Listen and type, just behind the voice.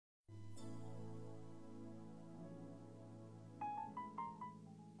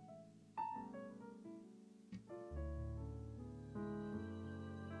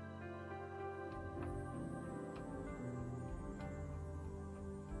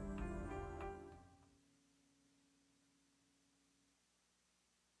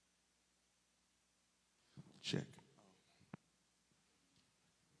check.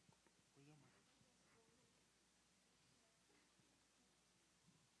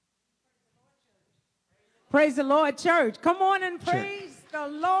 Praise the Lord, church. Come on and praise the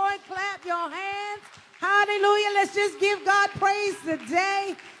Lord. Clap your hands. Hallelujah. Let's just give God praise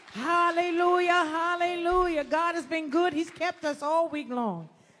today. Hallelujah. Hallelujah. God has been good. He's kept us all week long.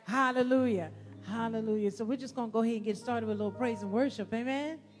 Hallelujah. Hallelujah. So we're just going to go ahead and get started with a little praise and worship.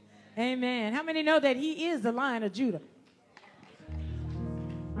 Amen. Amen. How many know that he is the Lion of Judah?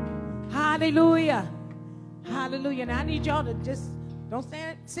 Hallelujah. Hallelujah. Now I need y'all to just don't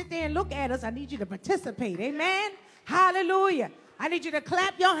sit there and look at us. I need you to participate. Amen. Hallelujah. I need you to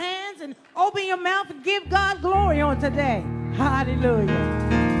clap your hands and open your mouth and give God glory on today. Hallelujah.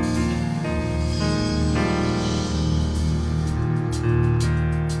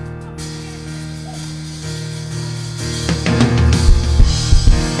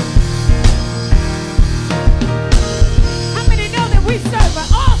 How many know that we serve an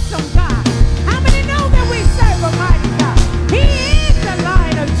awesome God? How many know that we serve a mighty God? He is the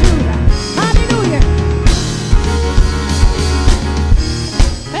Lion of Judah. Hallelujah.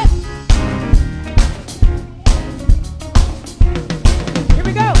 Hey.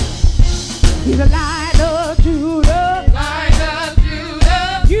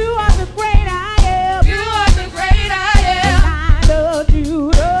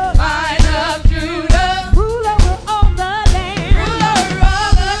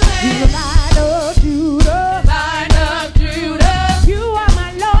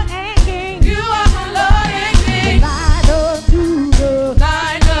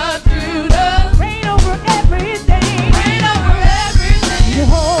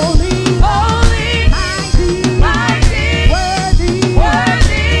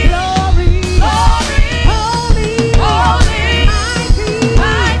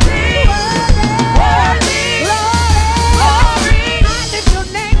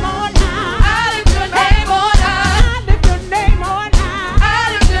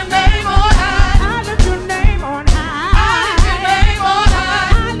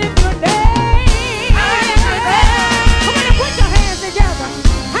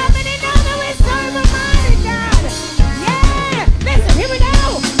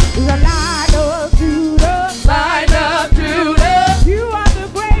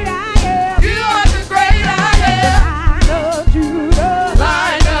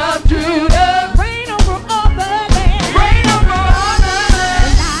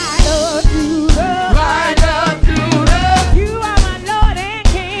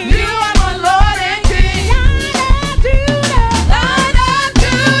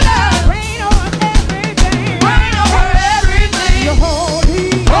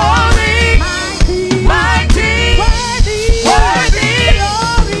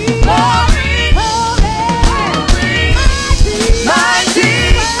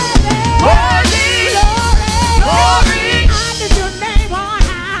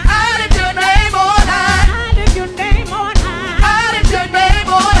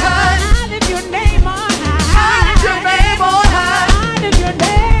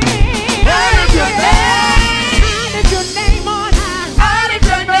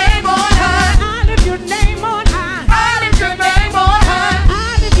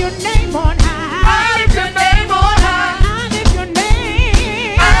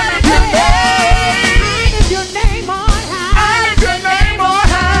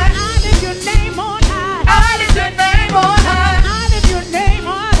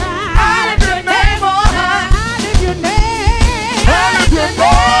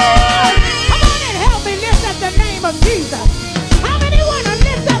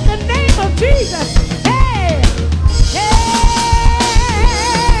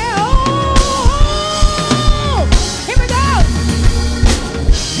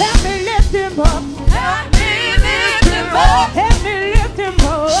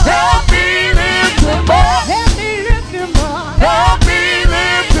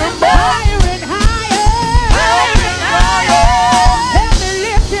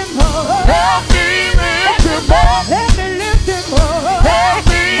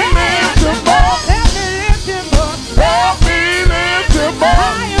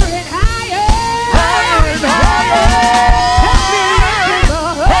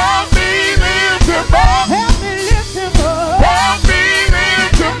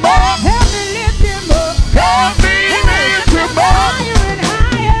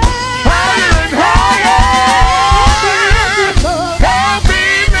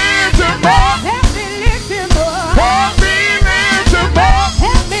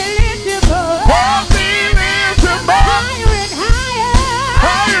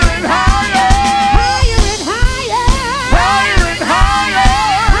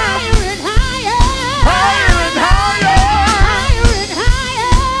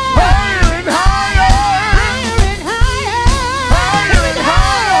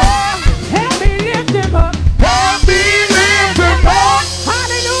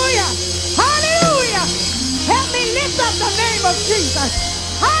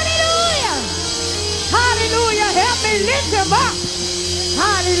 Hallelujah. Hallelujah. Help me lift him up.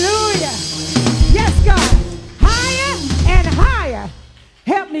 Hallelujah. Yes, God. Higher and higher.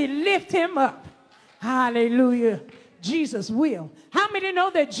 Help me lift him up. Hallelujah. Jesus will. How many know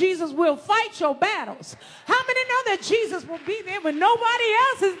that Jesus will fight your battles? How many know that Jesus will be there when nobody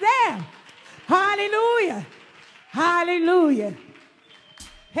else is there? Hallelujah. Hallelujah.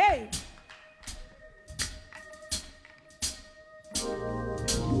 Hey.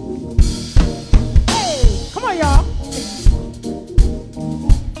 Hey. Come on, y'all.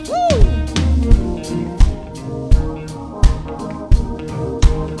 Woo.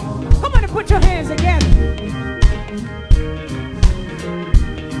 Come on and put your hands together.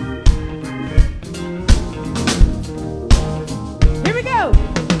 Here we go.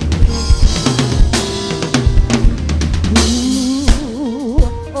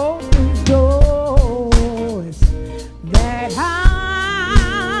 Open doors that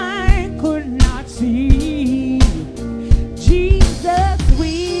I could not see. Jesus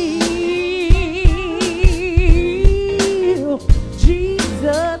will.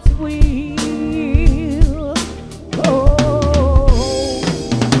 Jesus will. Oh,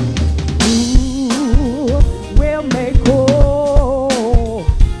 you will make all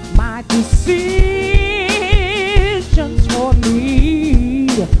my decisions for me.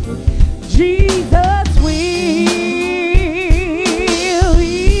 Jesus will.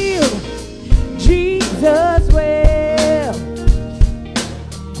 Jesus will.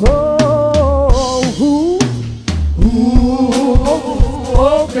 Oh, who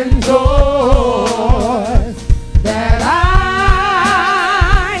opens doors that I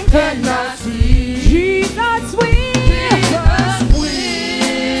cannot see. Jesus will.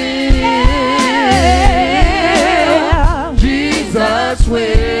 Jesus will.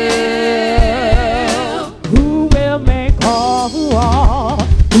 Who will make all?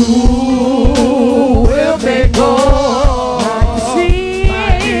 Who will make all my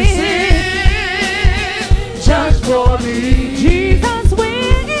decisions just for me? Jesus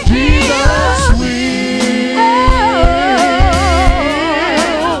will. Jesus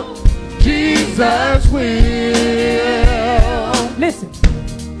will. Jesus will. Listen.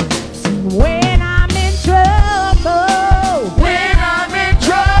 When I'm in trouble, When I'm in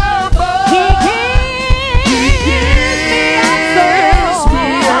trouble, He gives me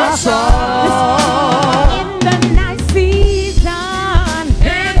a song. in the night season,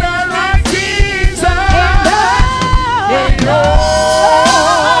 In the night season, and all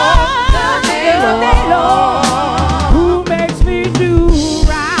day long, who makes me do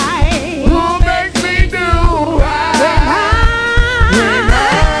right? who makes me do right? When I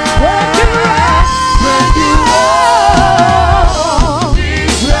work it right. When you walk,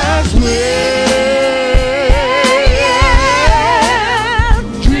 Jesus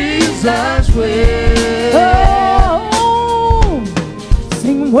will. Jesus will. Oh,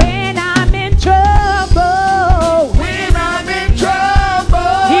 sing when I'm in trouble. When I'm in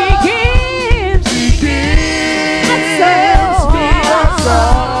trouble, He gives He gives me a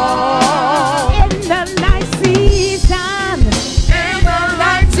song. in the night season, In the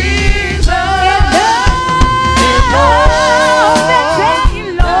night season, and all the day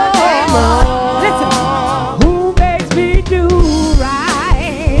long. Listen, who makes me do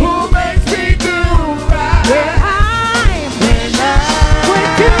right? who makes me do right? When I'm When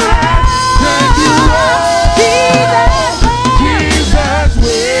with you, When you Jesus, Jesus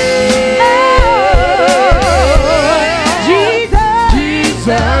will. Jesus,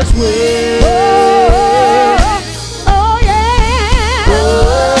 Jesus will. oh yeah,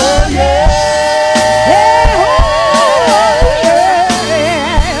 Oh, yeah.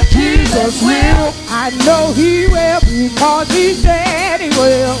 yeah. Jesus will. I know He will because He said He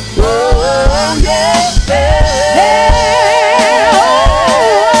will. Oh, yeah.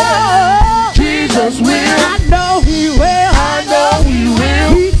 Jesus will. I know He will. I know He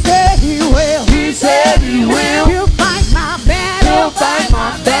will. He said He will. He said He will. He'll fight my battle. He'll fight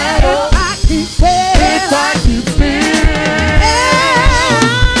my battle. If I keep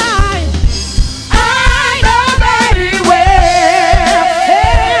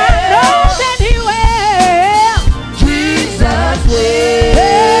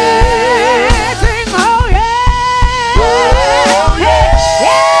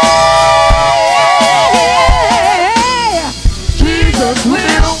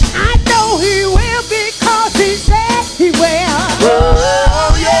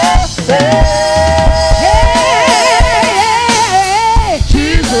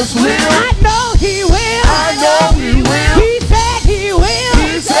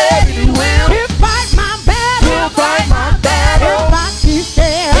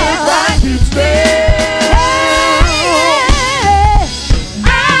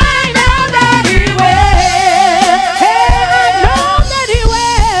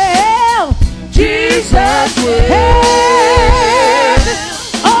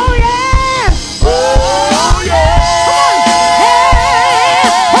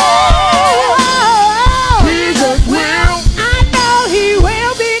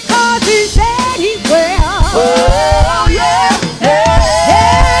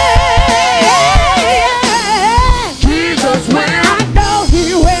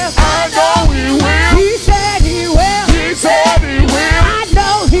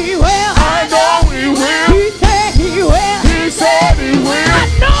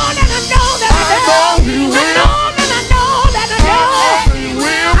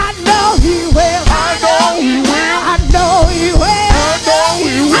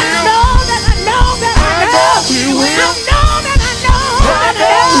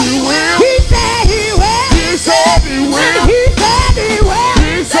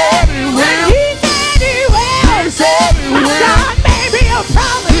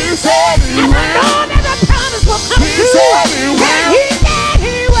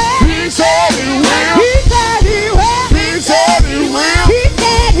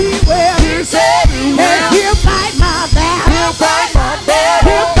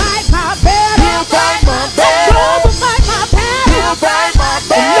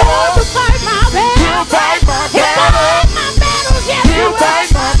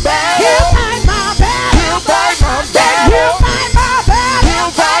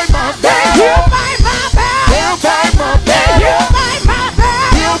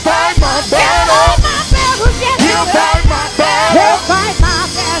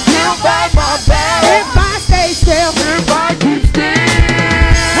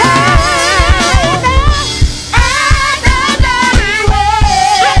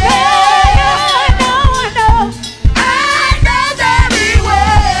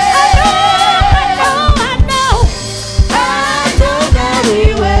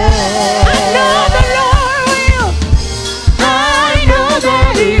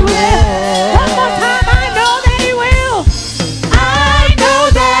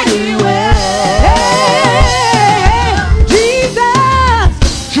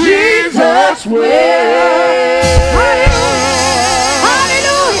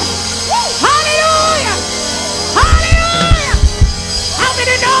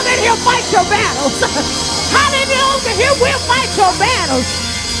It will fight your battles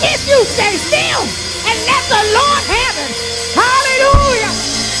if you stay still and let the Lord have it. Hallelujah.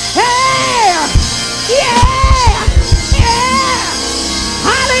 Yeah. Yeah. Yeah.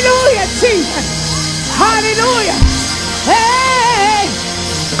 Hallelujah, Jesus. Hallelujah. Hey.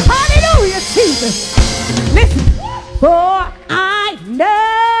 Hallelujah, Jesus. Listen. For I know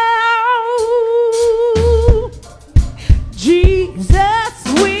Jesus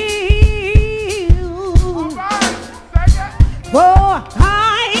will. For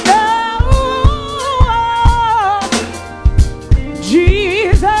I know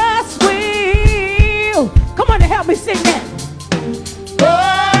Jesus will. Come on and help me sing that.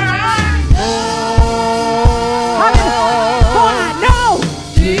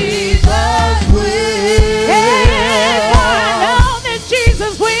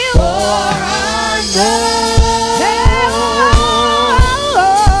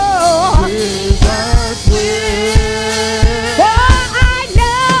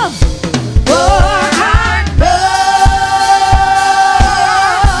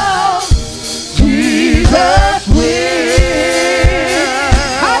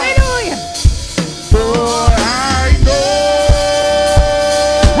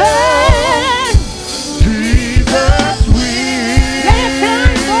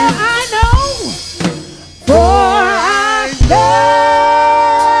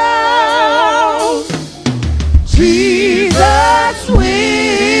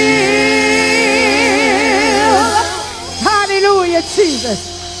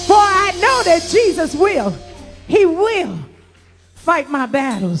 Jesus will. He will fight my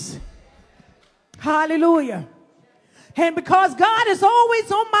battles. Hallelujah. And because God is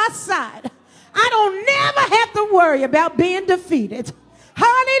always on my side, I don't never have to worry about being defeated.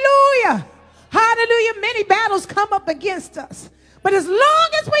 Hallelujah. Hallelujah. Many battles come up against us. But as long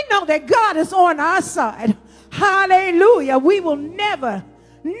as we know that God is on our side, hallelujah, we will never,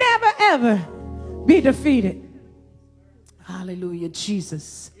 never, ever be defeated. Hallelujah,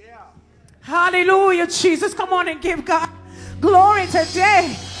 Jesus. Hallelujah, Jesus. Come on and give God glory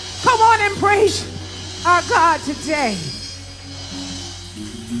today. Come on and praise our God today.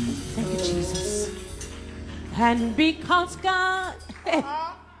 Thank you, Jesus. And because God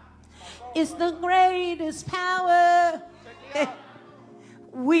is the greatest power,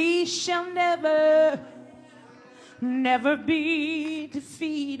 we shall never, never be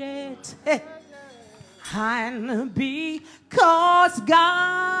defeated. And because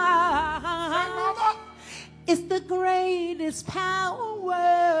God is the greatest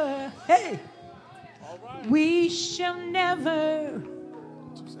power, hey, we shall never,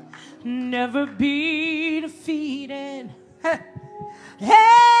 never be defeated. And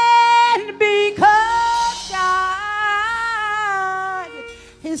because God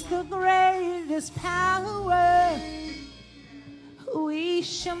is the greatest power, we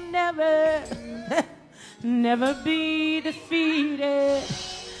shall never, never be defeated.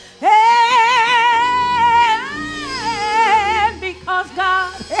 And because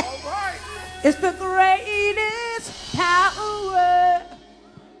God is the greatest power,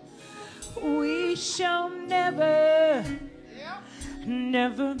 we shall never,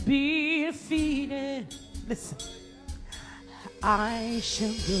 never be defeated. Listen, I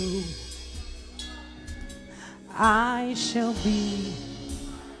shall go, I shall be,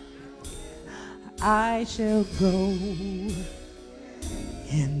 I shall go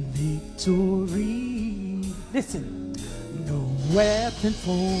in victory. Listen, no weapon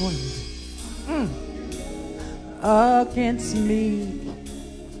formed against me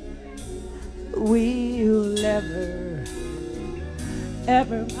will ever,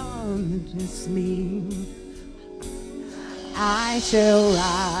 ever come against me. I shall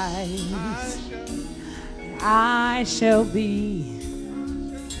rise, I shall be,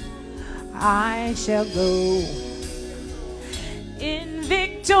 I shall go in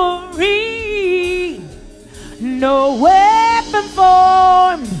victory. No weapon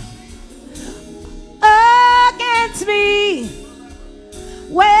formed against me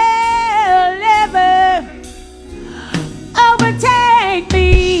will ever overtake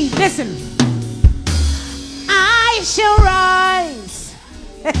me. Listen, I shall rise,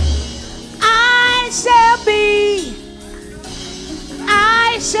 I shall be,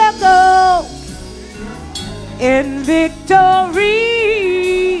 I shall go in victory.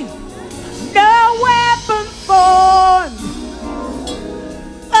 No weapon formed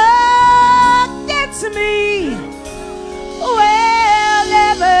against me will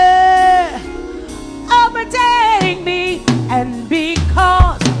ever overtake me. And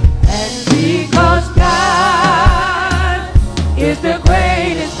because God is the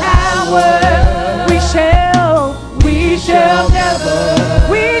greatest power, we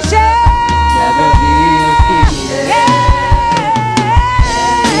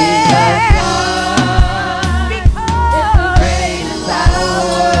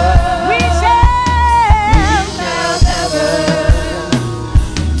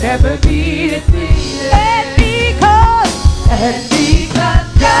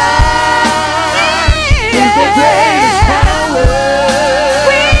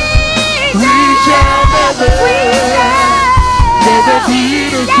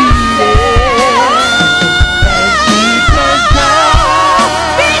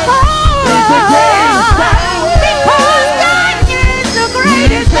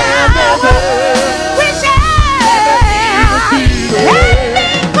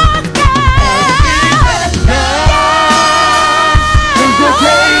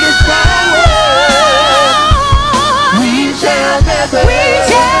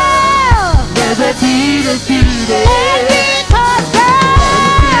defeated. And because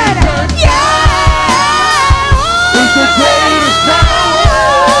God, yeah, is the greatest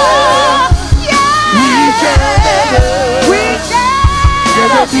power, we shall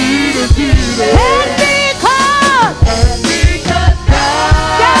never be defeated. And because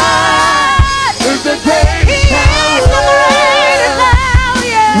God is the greatest power,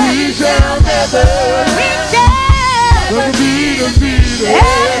 we shall never be defeated.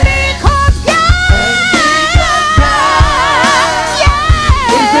 And because God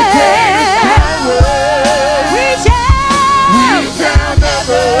is the greatest power, we shall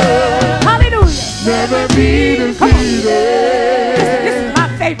never be defeated. This is my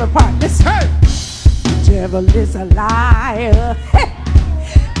favorite part. Listen. The devil is a liar.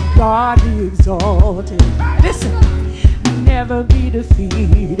 God be exalted. Listen. Never be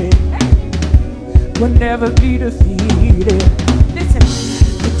defeated. Will never be defeated. Listen.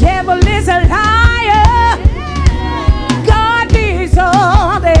 The devil is a liar. God be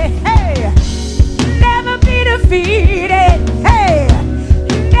exalted. Hey. Never be defeated. Hey.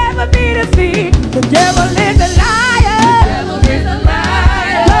 Never be defeated. The devil is a liar.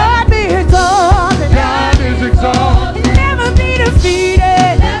 God be exalted. God is exalted. Never be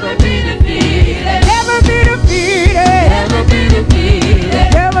defeated. Never be defeated. Never be defeated. The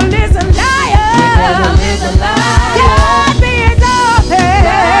devil is a liar. God be exalted.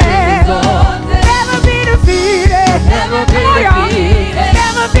 Never be defeated. Never be Come on, y'all. defeated.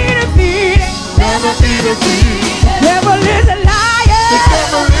 Never be defeated. Never be defeated. The devil is a liar. The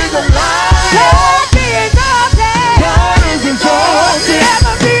devil is a liar. God be exalted. God is exalted.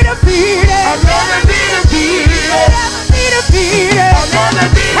 Never be defeated. I'll never be defeated. Never be defeated. I'll never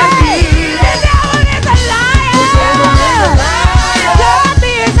be Hey, defeated. the devil is a liar. The devil is a liar. God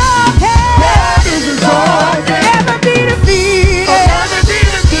be exalted. God is exalted. Never be defeated. I'll never be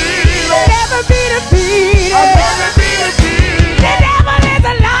defeated. Never be defeated. I'll never be defeated. The devil is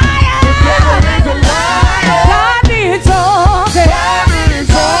a liar. The devil is a liar. God be exalted. God is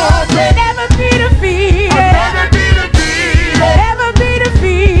exalted. Never be defeated. I'll never be defeated. Never be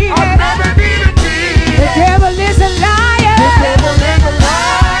defeated. I'll never be defeated. The devil is a liar. The devil is a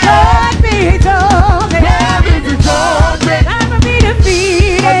liar. God be exalted. God is exalted. Never be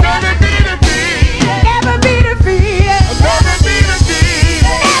defeated. I'll never be defeated. Never be defeated. I'll never be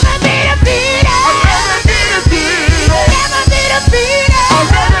defeated. Never be defeated. I'll never be defeated. Never be defeated. I'll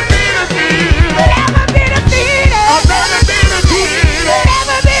never be defeated. Never be defeated. I'll never be defeated.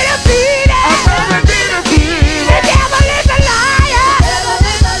 Never be defeated. I'll never be defeated. The devil is a liar.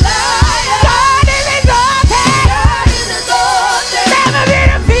 God is exalted. Never be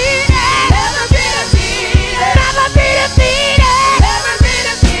defeated. Never be defeated. Never be defeated. Never be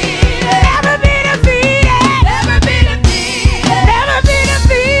defeated. Never be defeated. Never be defeated. Never be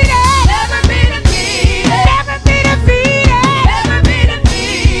defeated. Never be defeated. Never be defeated. Never be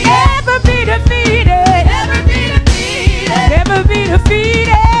defeated. Never be defeated. Never be defeated. Never be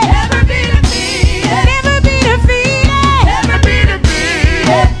defeated. Never be defeated. Never be defeated. Never be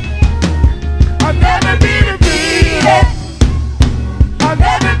defeated. I'll never be defeated. I'll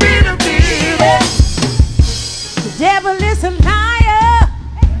never be defeated. The devil is a liar.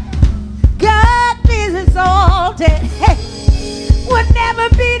 God is exalted. Hey, will never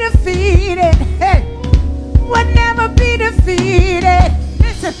be defeated. Hey, will never be defeated.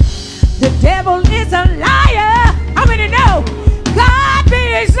 Listen, the devil is a liar. How many know? God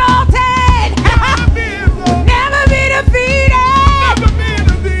be exalted. Never be defeated.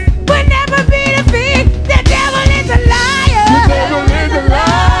 Will never be defeated. The devil is a liar. The devil is a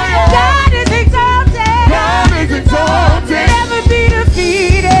liar. God is exalted. God is exalted. Never be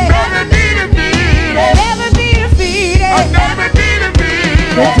defeated. Never be defeated. Never be defeated. I'll never be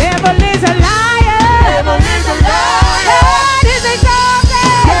defeated. The devil is a liar. Devil is a liar. God is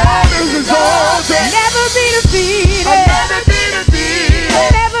exalted. God is exalted. Never be defeated. I'll never be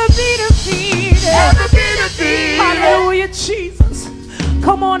defeated. Never be defeated. Never be defeated. Hallelujah, Jesus.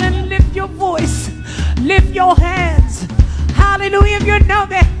 Come on and lift your voice. Lift your hands. Hallelujah. If you know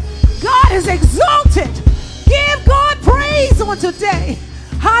that God is exalted, give God praise on today.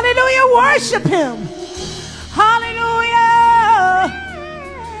 Hallelujah. Worship Him. Hallelujah.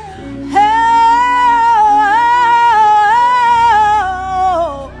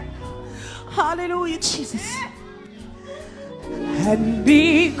 Oh. Hallelujah, Jesus. And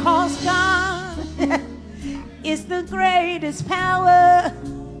because God is the greatest power,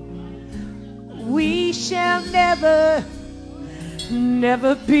 we shall never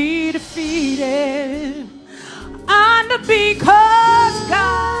be defeated. And because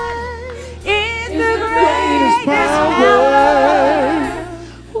God is the greatest power,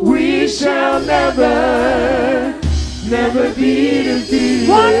 we shall never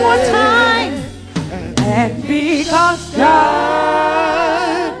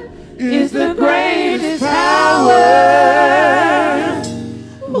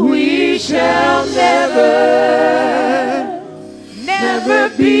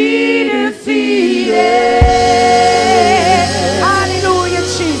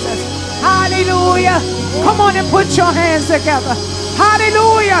Come on and put your hands together.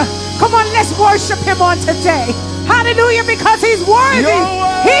 Hallelujah. Come on, let's worship him on today. Hallelujah, because he's worthy.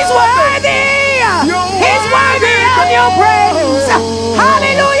 He's worthy. He's worthy of your praise.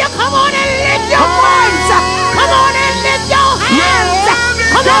 Hallelujah. Come on and lift your voice. Come on and lift your hands.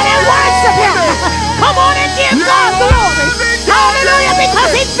 Come on and worship him. Come on and give God glory. Hallelujah,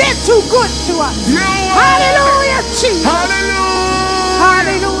 because he's been too good to us. Hallelujah, Jesus.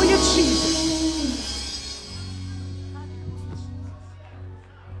 Hallelujah, Jesus.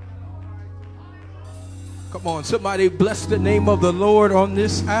 Come on, somebody bless the name of the Lord on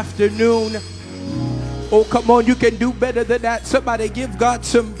this afternoon. Oh, come on, you can do better than that. Somebody give God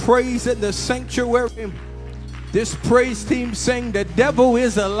some praise in the sanctuary. This praise team sang, "The devil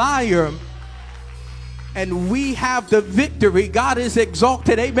is a liar, and we have the victory." God is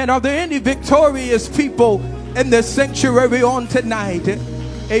exalted. Amen. Are there any victorious people in the sanctuary on tonight?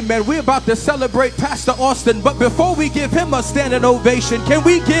 Amen. We're about to celebrate Pastor Alston, but before we give him a standing ovation, can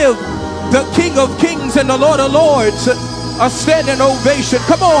we give the King of Kings and the Lord of Lords a standing ovation?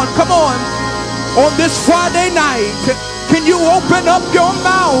 Come on, come on. On this Friday night, can you open up your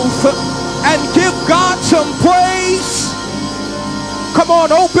mouth and give God some praise? Come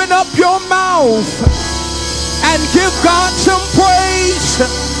on, open up your mouth and give God some praise.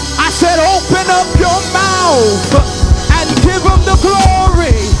 I said open up your mouth and give him the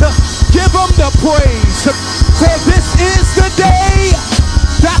glory. Give him the praise. For this is the day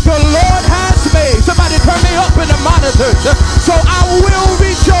that the Lord has made. Somebody turn me up in the monitors. So I will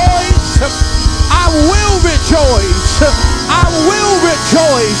rejoice. I will rejoice. I will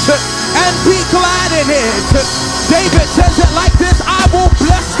rejoice and be glad in it. David says it like this: I will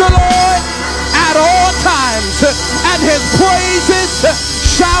bless the Lord at all times, and his praises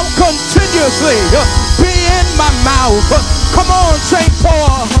shall continuously be in my mouth. Come on, St.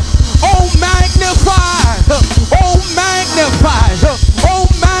 Paul. Oh, magnify, oh, magnify, oh,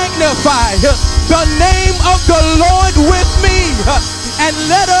 magnify the name of the Lord with me, and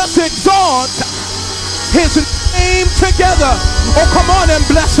let us exalt his name together. Oh, come on and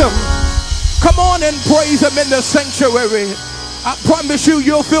bless him. Come on and praise him in the sanctuary. I promise you,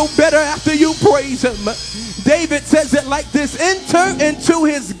 you'll feel better after you praise him. David says it like this: enter into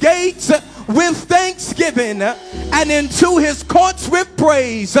his gates with thanksgiving and into his courts with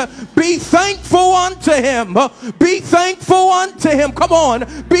praise. Be thankful unto him. Be thankful unto him. Come on.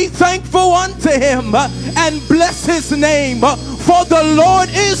 Be thankful unto him and bless his name. For the Lord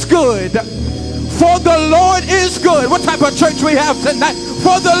is good. For the Lord is good. What type of church we have tonight?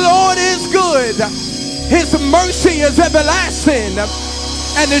 For the Lord is good. His mercy is everlasting,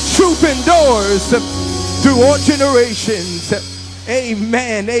 and his truth endures through all generations.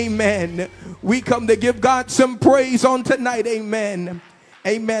 Amen. Amen. We come to give God some praise on tonight. Amen.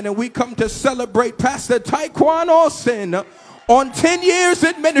 Amen. And we come to celebrate Pastor Taekwon Alston on 10 years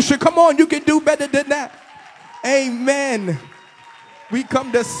in ministry. Come on, you can do better than that. Amen. We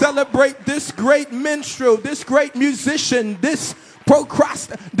come to celebrate this great minstrel, this great musician, this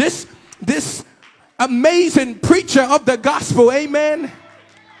amazing preacher of the gospel. Amen.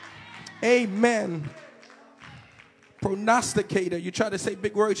 Amen. Prognosticator. You try to say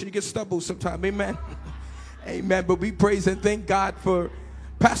big words and you get stubble sometimes. Amen. Amen. But we praise and thank God for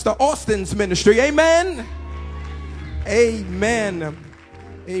Pastor Alston's ministry. Amen. Amen.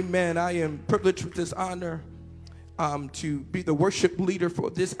 Amen. I am privileged with this honor to be the worship leader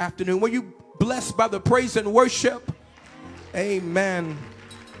for this afternoon. Were you blessed by the praise and worship? Amen.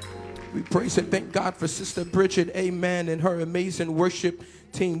 We praise and thank God for Sister Bridget, amen, and her amazing worship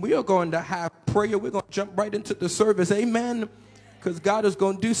team. We are going to have prayer. We're going to jump right into the service, amen, because God is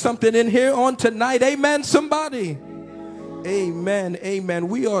going to do something in here on tonight, amen, somebody. Amen, amen.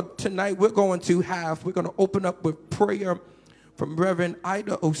 We're going to open up with prayer from Reverend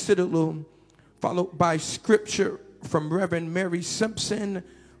Ida Osidilu, followed by scripture from Reverend Mary Simpson,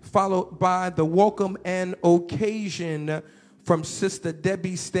 followed by the welcome and occasion from Sister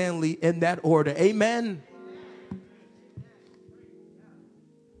Debbie Stanley, in that order. Amen.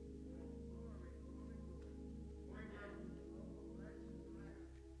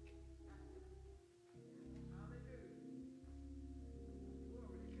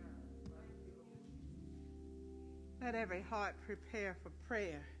 Let every heart prepare for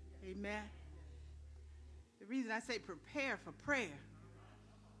prayer. Amen. The reason I say prepare for prayer,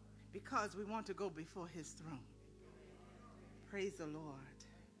 because we want to go before his throne. Praise the Lord.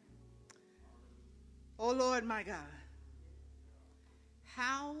 Oh Lord, my God,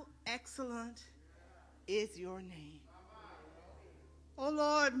 how excellent is your name. Oh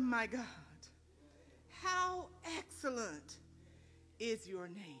Lord, my God, how excellent is your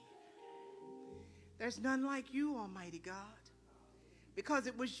name. There's none like you, Almighty God, because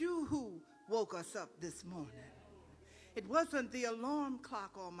it was you who woke us up this morning. It wasn't the alarm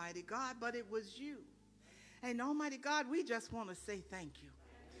clock, Almighty God, but it was you. And Almighty God, we just want to say thank you.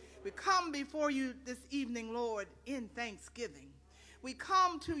 We come before you this evening, Lord, in thanksgiving. We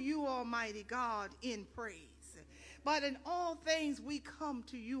come to you, Almighty God, in praise. But in all things, we come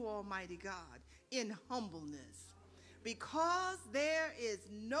to you, Almighty God, in humbleness, because there is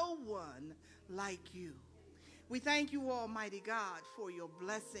no one like you. We thank you, Almighty God, for your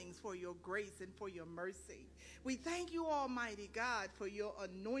blessings, for your grace, and for your mercy. We thank you, Almighty God, for your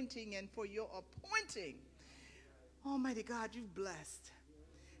anointing and for your appointing. Almighty God, you've blessed.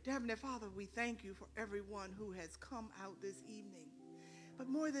 Dear Heavenly Father, we thank you for everyone who has come out this evening. But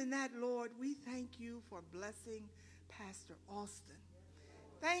more than that, Lord, we thank you for blessing Pastor Alston.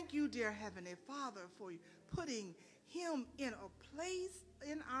 Thank you, dear Heavenly Father, for putting him in a place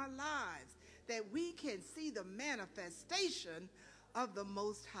in our lives that we can see the manifestation of the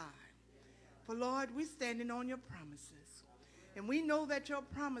Most High. For Lord, we're standing on your promises, and we know that your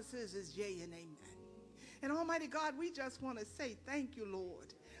promises is yea and amen. And Almighty God, we just want to say thank you,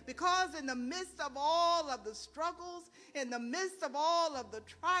 Lord, because in the midst of all of the struggles, in the midst of all of the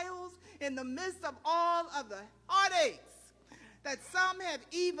trials, in the midst of all of the heartaches that some have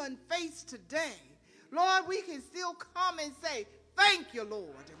even faced today, Lord, we can still come and say, thank you,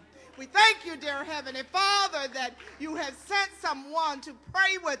 Lord. We thank you, dear Heavenly Father, that you have sent someone to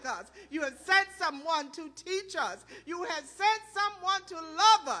pray with us. You have sent someone to teach us. You have sent someone to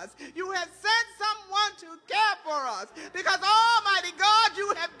love us. You have sent someone to care for us. Because, Almighty God,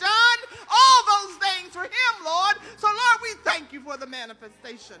 you have done all those things for him, Lord. So, Lord, we thank you for the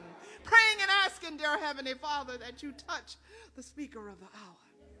manifestation. Praying and asking, dear Heavenly Father, that you touch the speaker of the hour.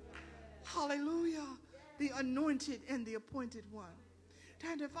 Hallelujah. The anointed and the appointed one.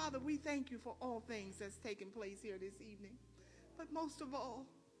 Dear Father, we thank you for all things that's taken place here this evening. But most of all,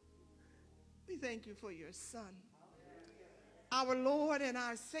 we thank you for your Son, our Lord and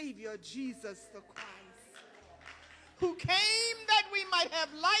our Savior, Jesus the Christ, who came that we might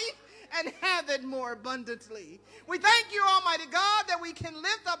have life and have it more abundantly. We thank you, Almighty God, that we can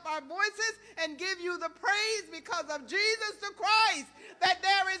lift up our voices and give you the praise because of Jesus the Christ, that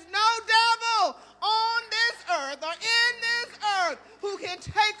there is no devil on this earth or in this earth who can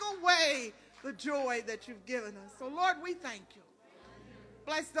take away the joy that you've given us. So, Lord, we thank you.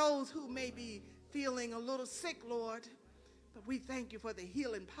 Bless those who may be feeling a little sick, Lord, but we thank you for the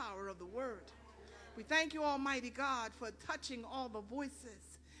healing power of the word. We thank you, Almighty God, for touching all the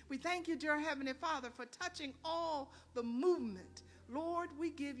voices. We thank you, dear Heavenly Father, for touching all the movement. Lord, we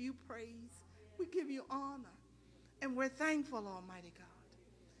give you praise. We give you honor. And we're thankful, Almighty God.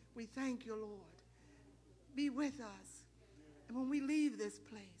 We thank you, Lord. Be with us. And when we leave this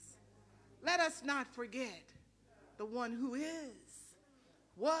place, let us not forget the one who is,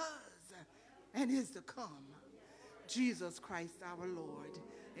 was, and is to come, Jesus Christ our Lord.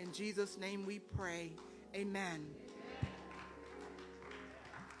 In Jesus' name we pray. Amen.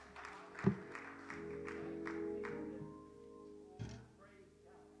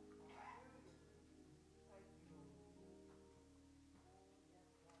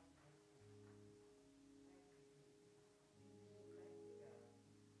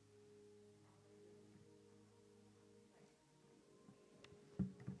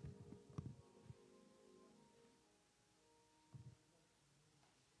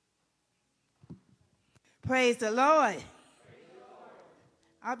 Praise the Lord.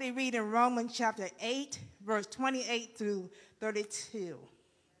 I'll be reading Romans chapter 8, verse 28 through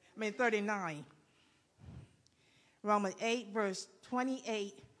 39. Romans 8, verse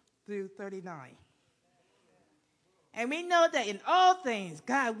 28 through 39. And we know that in all things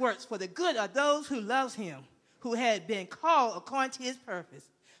God works for the good of those who love him, who had been called according to his purpose.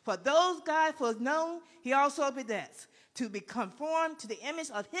 For those God foreknown, he also predestined to be conformed to the image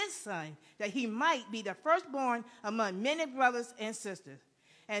of his Son, that he might be the firstborn among many brothers and sisters.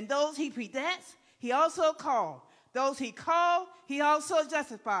 And those he predestined, he also called. Those he called, he also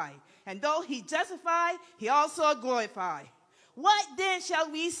justified. And those he justified, he also glorified. What then shall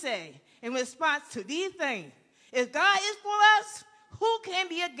we say in response to these things? If God is for us, who can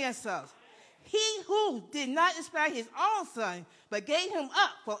be against us? He who did not spare his own Son, but gave him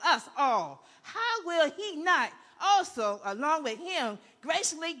up for us all, how will he not also, along with him,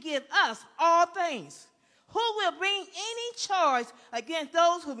 graciously give us all things? Who will bring any charge against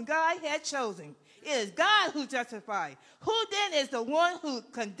those whom God had chosen? It is God who justifies. Who then is the one who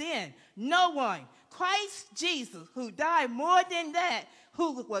condemned? No one. Christ Jesus, who died more than that,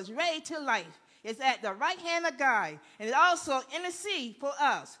 who was raised to life, is at the right hand of God, and it also intercedes for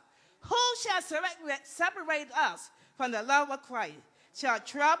us. Who shall separate us from the love of Christ? Shall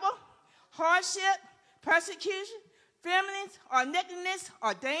trouble, hardship, persecution, famines, or nakedness,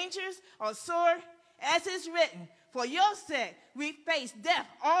 or dangers, or sword? As is written, for your sake we face death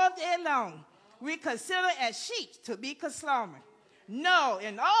all day long. We consider as sheep to be slaughtered. No,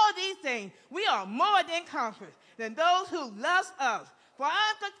 in all these things we are more than conquerors than those who love us. For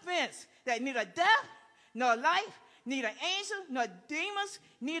I am convinced that neither death, nor life, neither angels, nor demons,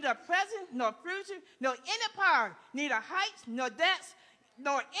 neither present, nor future, nor any power, neither heights, nor depths,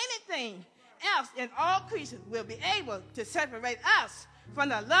 nor anything else in all creatures will be able to separate us from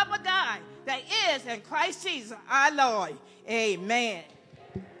the love of God that is in Christ Jesus our Lord. Amen.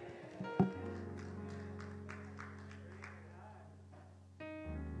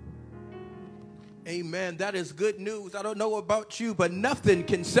 Amen. That is good news. I don't know about you, but nothing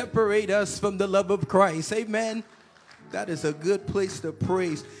can separate us from the love of Christ. Amen. That is a good place to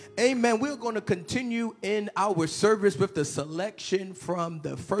praise. Amen. We're going to continue in our service with the selection from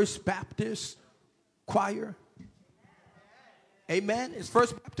the First Baptist Choir. Amen. It's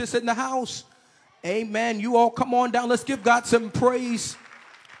First Baptist in the house. Amen. You all come on down. Let's give God some praise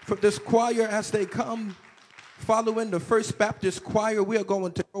for this choir as they come. Following the First Baptist Choir, we are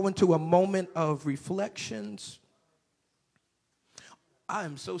going to go into a moment of reflections. I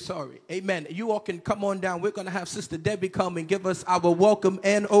am so sorry. Amen. You all can come on down. We're going to have Sister Debbie come and give us our welcome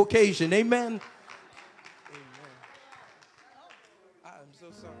and occasion. Amen. Amen. I am so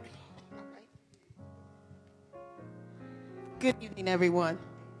sorry. Good evening, everyone.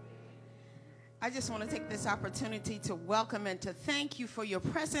 I just want to take this opportunity to welcome and to thank you for your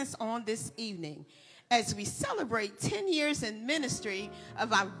presence on this evening as we celebrate 10 years in ministry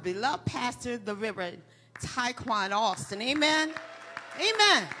of our beloved pastor, the Reverend Tyquan Alston. Amen.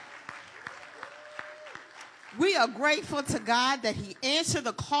 Amen. We are grateful to God that he answered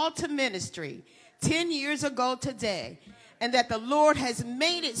the call to ministry 10 years ago today, and that the Lord has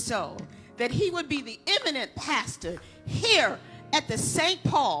made it so that he would be the eminent pastor here at the St.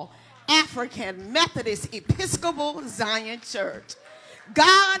 Paul African Methodist Episcopal Zion Church.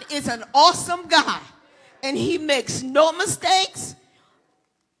 God is an awesome God, and he makes no mistakes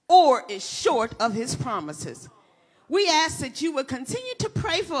or is short of his promises. We ask that you would continue to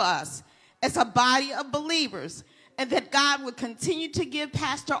pray for us as a body of believers, and that God would continue to give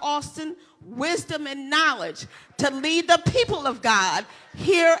Pastor Alston wisdom and knowledge to lead the people of God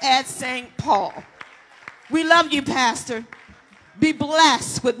here at St. Paul. We love you, Pastor. Be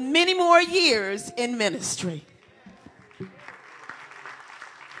blessed with many more years in ministry.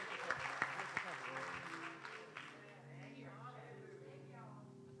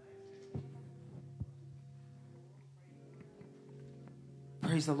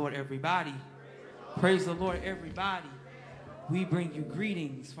 Praise the Lord, everybody. Praise the Lord, everybody. We bring you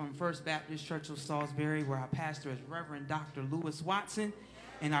greetings from First Baptist Church of Salisbury, where our pastor is Reverend Dr. Lewis Watson,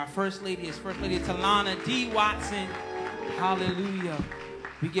 and our First Lady is First Lady Talana D. Watson. Hallelujah.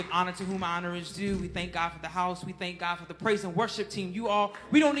 We give honor to whom honor is due. We thank God for the house. We thank God for the praise and worship team. You all,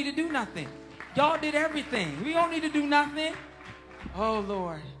 we don't need to do nothing. Y'all did everything. We don't need to do nothing. Oh,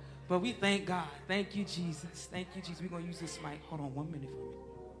 Lord. But we thank God. Thank you, Jesus. Thank you, Jesus. We're going to use this mic. Hold on 1 minute for me.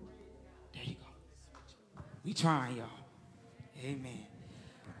 There you go. We trying, y'all. Amen.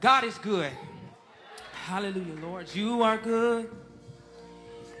 God is good. Hallelujah, Lord. You are good.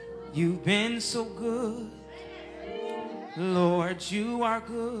 You've been so good. Lord, you are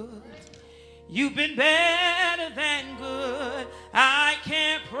good. You've been better than good. I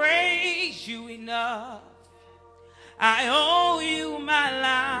can't praise you enough. I owe you my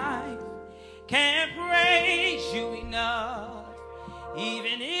life. Can't praise you enough.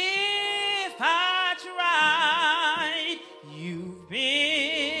 Even if I tried, you've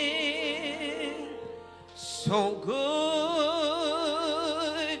been so good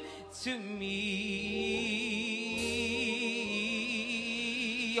to me.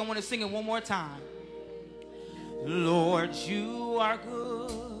 I want to sing it one more time. Lord, you are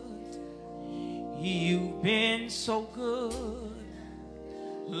good. You've been so good.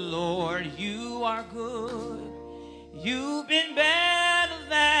 Lord, you are good. You've been better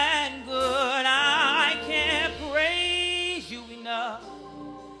than good. I can't praise you enough.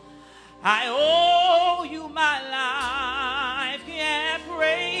 I owe you my life. Can't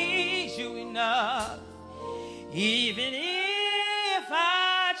praise you enough. Even if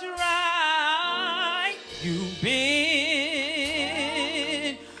I try, you've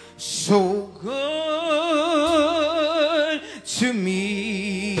been so good to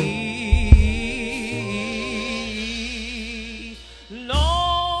me.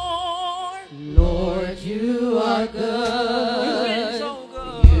 Lord, you are good. You've been so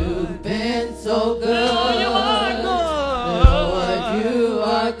good. You've so good. You are good. Lord, you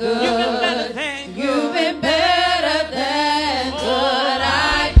are good. You've been better than good. You've been better than good.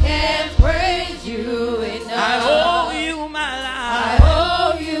 I can't praise you enough. I owe you my life. I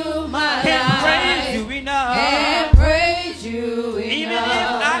owe you my Can't life. praise you enough. Can't praise you enough. Even if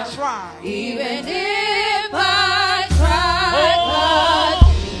I try. Even if I try. Oh,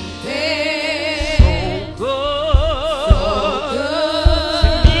 You've been so good. so good To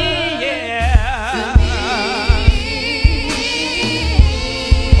me, yeah. to me.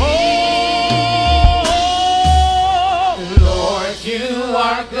 Oh, Lord, you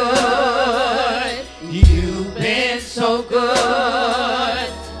are good. You've been so good.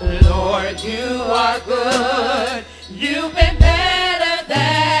 Lord, you are good. You've been better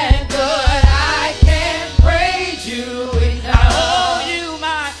than good. I can't praise you enough.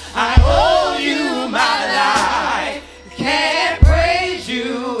 I owe you my life. Can't praise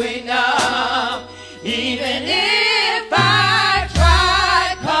you enough. Even if I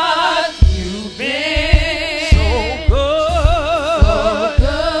try, 'cause you've been so good.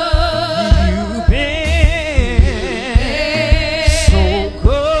 You've been so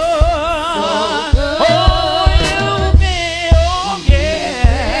good. Oh, you've been, oh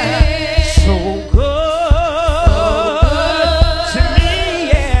yeah, so good to me,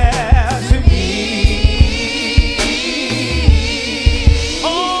 yeah, to me.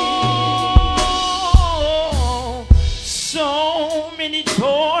 Oh, so many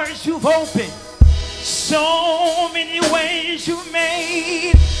doors you've opened. So many ways you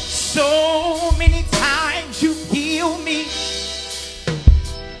made, so many times you healed me,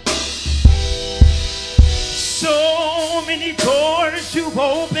 so many doors you've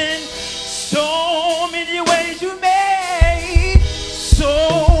opened, so many ways you made,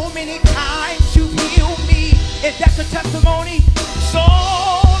 so many times you healed me. If that's a testimony, so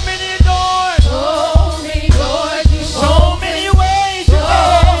many doors, so many doors you so many ways you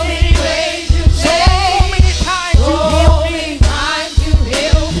made. So many times you healed me.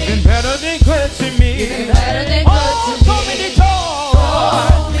 You've been better than good to me. better than good Oh, to so me. many doors.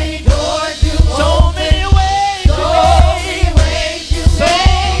 So many ways you made. So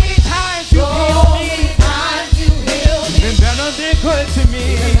many times you healed me. You've been better than good to me.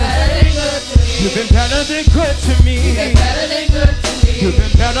 You've been better than good to me. You've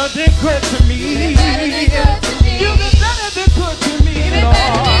been better than good to me. You've been better than good to me, Lord.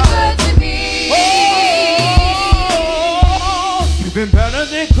 Oh, you've been better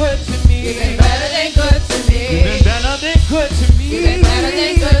than good to me. You've been better than good to me. You've been better than good to me. You've been better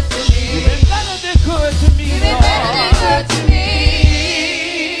than good to me, Lord.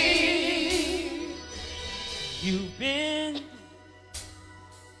 You've been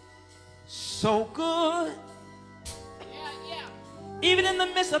so good. Even in the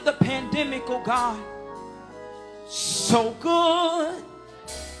midst of the pandemic, oh God, so good.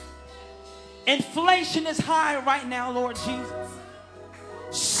 Inflation is high right now, Lord Jesus.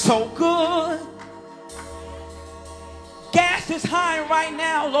 So good. Gas is high right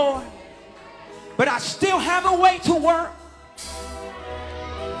now, Lord. But I still have a way to work.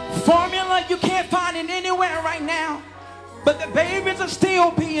 Formula, you can't find it anywhere right now. But the babies are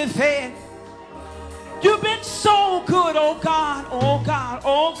still being fed. You've been so good, oh God, oh God,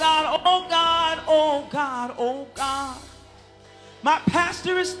 oh God, oh God, oh God, oh God. My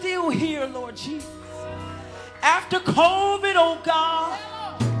pastor is still here, Lord Jesus. After COVID, oh God,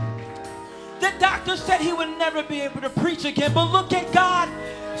 the doctor said he would never be able to preach again. But look at God,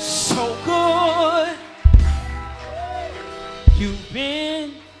 so good. You've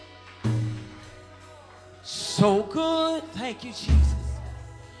been so good. Thank you, Jesus.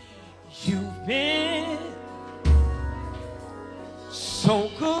 You've been so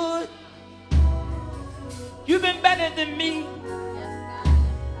good. You've been better than me,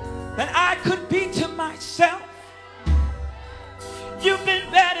 than I could be to myself. You've been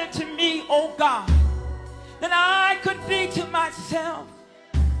better to me, oh God, than I could be to myself.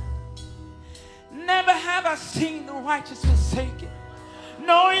 Never have I seen the righteous forsaken,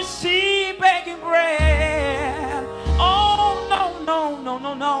 nor is seed begging bread. Oh no, no, no,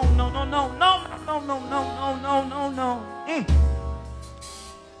 no, no, no, no, no, no, no, no, no, no, no, no, no.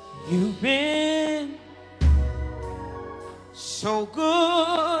 You've been so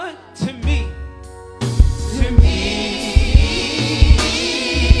good to me. To me.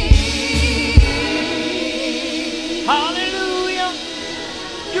 Hallelujah.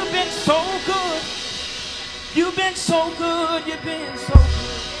 You've been so good. You've been so good. You've been so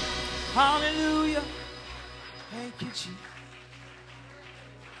good. Hallelujah. Thank you, Jesus.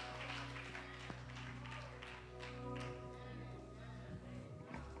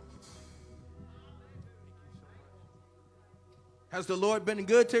 Has the Lord been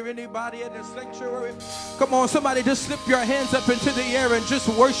good to anybody in the sanctuary? Come on, somebody just slip your hands up into the air and just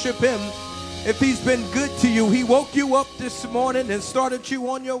worship him. If he's been good to you, he woke you up this morning and started you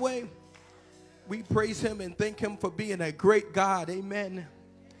on your way. We praise him and thank him for being a great God. Amen.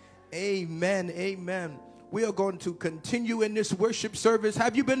 Amen. Amen. We are going to continue in this worship service.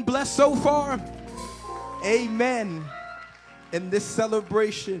 Have you been blessed so far? Amen. In this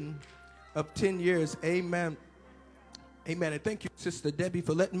celebration of 10 years. Amen. Amen. And thank you, Sister Debbie,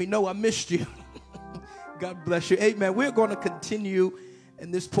 for letting me know I missed you. God bless you. Amen. We're going to continue in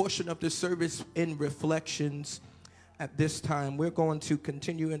this portion of the service in reflections at this time. We're going to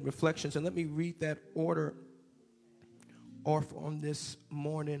continue in reflections. And let me read that order off on this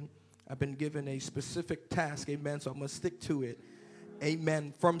morning. I've been given a specific task. Amen. So I'm going to stick to it.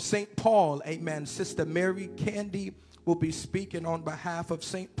 Amen. From St. Paul. Amen. Sister Mary Candy will be speaking on behalf of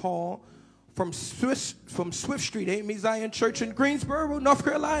St. Paul. From Swift Street, Amy Zion Church in Greensboro, North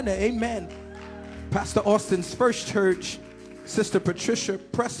Carolina. Amen. Pastor Alston's First Church, Sister Patricia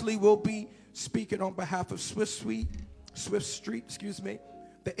Presley will be speaking on behalf of Swift Street,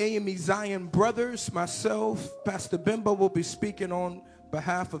 The AME Zion Brothers, myself, Pastor Bimbo will be speaking on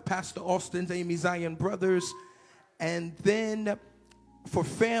behalf of Pastor Alston's AME Zion Brothers. And then for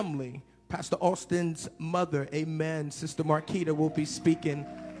family, Pastor Alston's mother, amen, Sister Marquita will be speaking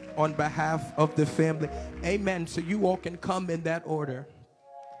on behalf of the family. Amen. So you all can come in that order.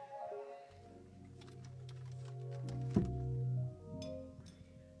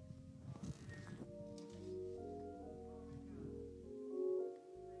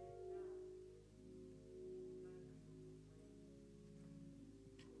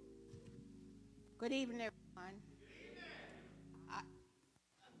 Good evening, everyone.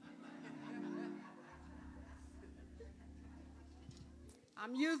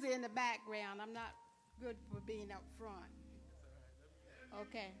 I'm usually in the background. I'm not good for being up front.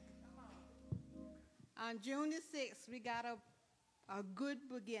 Okay. On June the 6th, we got a good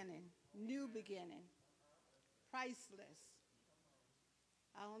beginning, new beginning, priceless.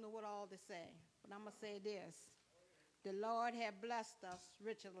 I don't know what all to say, but I'm going to say this. The Lord had blessed us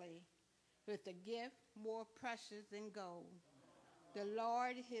richly with a gift more precious than gold. The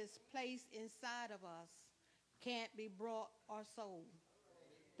Lord, his place inside of us, can't be bought or sold.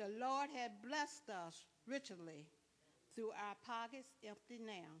 The Lord had blessed us richly through our pockets empty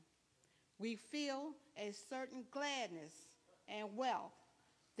now. We feel a certain gladness and wealth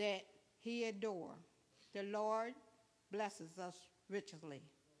that he adore. The Lord blesses us richly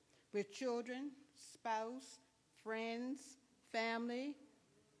with children, spouse, friends, family.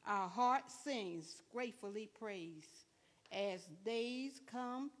 Our heart sings gratefully praise. As days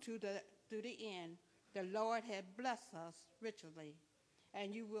come to the end, the Lord had blessed us richly.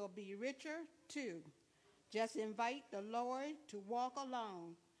 And you will be richer too. Just invite the Lord to walk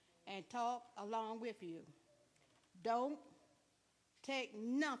along and talk along with you. Don't take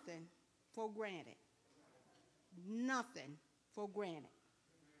nothing for granted. Nothing for granted.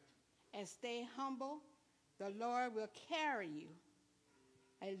 And stay humble. The Lord will carry you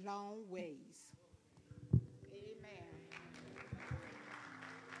a long ways. Amen.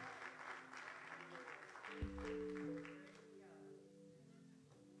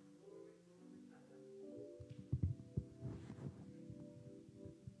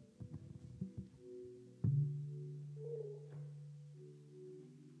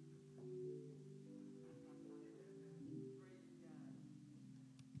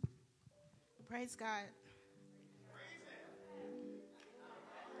 Praise God.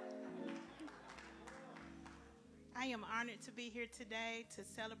 I am honored to be here today to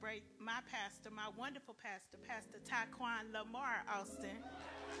celebrate my pastor, my wonderful pastor, Pastor Taquan Lamar Alston.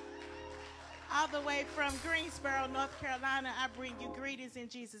 All the way from Greensboro, North Carolina, I bring you greetings in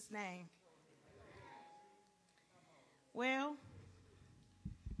Jesus' name. Well,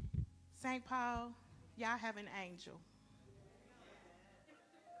 St. Paul, y'all have an angel.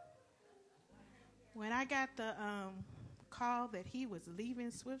 When I got the call that he was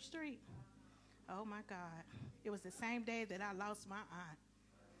leaving Swift Street, oh my God, it was the same day that I lost my aunt.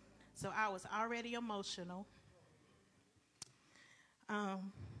 So I was already emotional.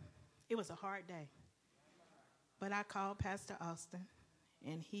 It was a hard day. But I called Pastor Alston,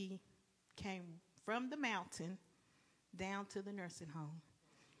 and he came from the mountain down to the nursing home.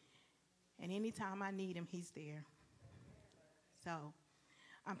 And anytime I need him, he's there. So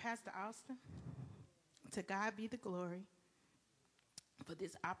I'm Pastor Alston. To God be the glory for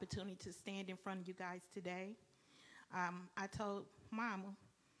this opportunity to stand in front of you guys today. I told Mama,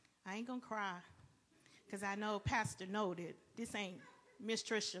 I ain't going to cry because I know Pastor noted this ain't Miss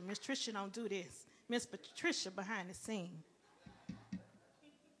Tricia. Miss Tricia don't do this. Miss Patricia behind the scene.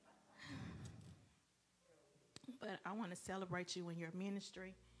 but I want to celebrate you in your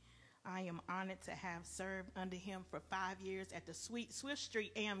ministry. I am honored to have served under him for 5 years at the Sweet Swift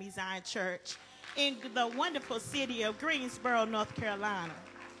Street AME Zion Church in the wonderful city of Greensboro, North Carolina.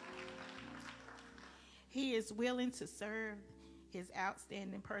 He is willing to serve. His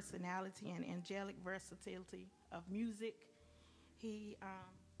outstanding personality and angelic versatility of music. I'm sorry,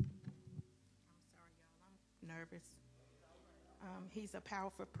 y'all, I'm nervous. He's a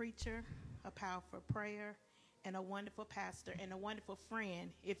powerful preacher, a powerful prayer, and a wonderful pastor, and a wonderful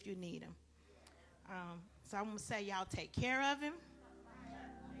friend if you need him. So I'm going to say y'all take care of him.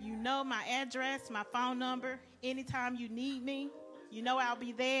 You know my address, my phone number. Anytime you need me, you know I'll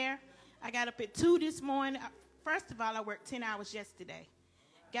be there. I got up at 2 this morning. First of all, I worked 10 hours yesterday.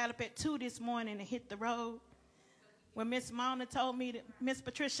 Got up at 2 this morning and hit the road. When Miss Mona told me, that, Miss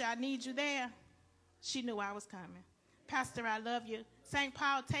Patricia, I need you there, she knew I was coming. Pastor, I love you. St.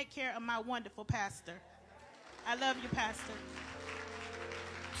 Paul, take care of my wonderful pastor. I love you, Pastor.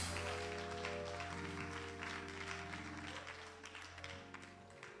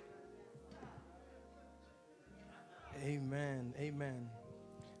 Amen. Amen.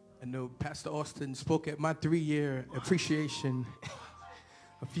 I know Pastor Alston spoke at my 3-year appreciation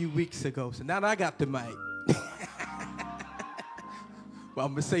a few weeks ago. So now that I got the mic, well,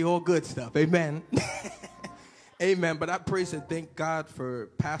 I'm going to say all good stuff. Amen. Amen. But I praise and thank God for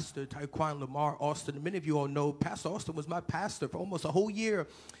Pastor Taekwon Lamar Alston. Many of you all know Pastor Alston was my pastor for almost a whole year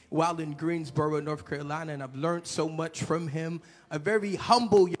while in Greensboro, North Carolina, and I've learned so much from him. A very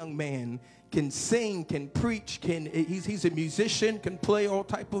humble young man, can sing, can preach, he's a musician, can play all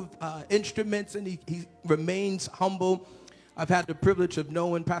type of instruments, and he remains humble. I've had the privilege of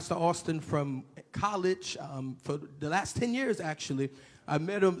knowing Pastor Alston from college for the last 10 years, actually. I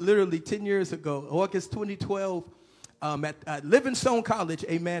met him literally 10 years ago, August 2012, at Livingstone College,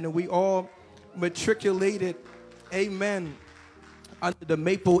 amen, and we all matriculated, amen, under the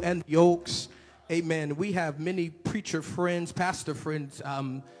maple and the oaks, amen. We have many preacher friends, pastor friends,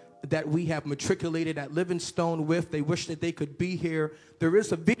 that we have matriculated at Livingstone with. They wish that they could be here. There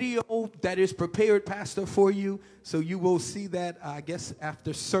is a video that is prepared, Pastor, for you, so you will see that, I guess,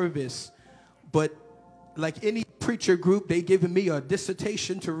 after service. But like any preacher group, they given me a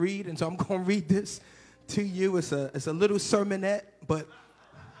dissertation to read, and so I'm going to read this to you. It's a little sermonette, but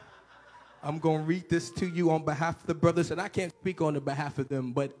I'm going to read this to you on behalf of the brothers, and I can't speak on the behalf of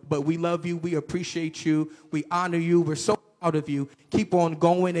them, but we love you, we appreciate you, we honor you, we're so proud of you. Keep on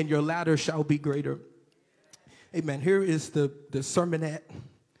going, and your ladder shall be greater. Amen. Here is the sermonette.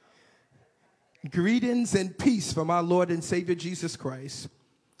 Greetings and peace from our Lord and Savior Jesus Christ.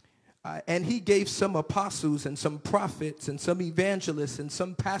 And he gave some apostles and some prophets and some evangelists and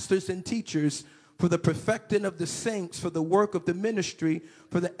some pastors and teachers for the perfecting of the saints, for the work of the ministry,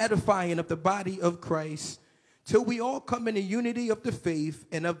 for the edifying of the body of Christ, till we all come in the unity of the faith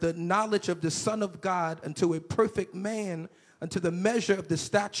and of the knowledge of the Son of God, unto a perfect man, unto the measure of the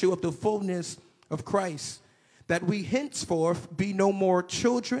stature of the fullness of Christ, that we henceforth be no more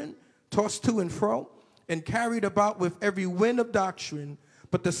children, tossed to and fro, and carried about with every wind of doctrine,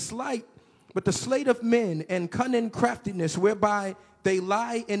 but the sleight of men and cunning craftiness, whereby they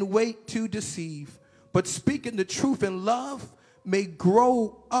lie in wait to deceive, but speaking the truth in love, may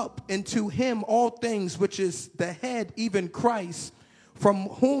grow up into him all things, which is the head, even Christ, from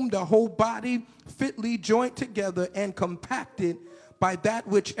whom the whole body fitly joined together and compacted by that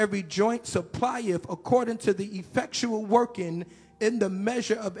which every joint supplieth, according to the effectual working in the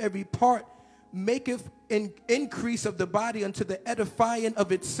measure of every part, maketh an increase of the body unto the edifying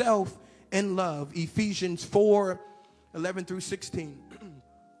of itself in love. Ephesians 4:11 through 16.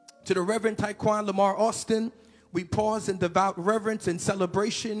 To the Reverend Taekwon Lamar Alston, we pause in devout reverence and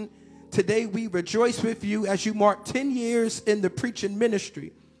celebration. Today we rejoice with you as you mark 10 years in the preaching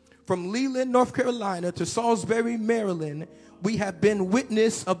ministry. From Leland, North Carolina to Salisbury, Maryland, we have been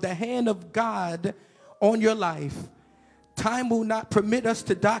witness of the hand of God on your life. Time will not permit us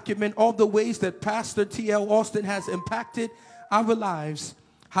to document all the ways that Pastor T.L. Alston has impacted our lives.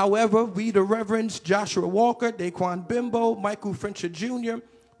 However, we, the Reverends Joshua Walker, Daquan Bimbo, Michael Frencher Jr.,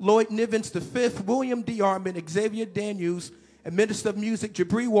 Lloyd Nivens V, William D. Armin, Xavier Daniels, and Minister of Music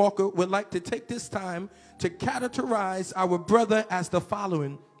Jabri Walker would like to take this time to characterize our brother as the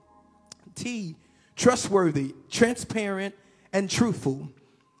following. T, trustworthy, transparent, and truthful.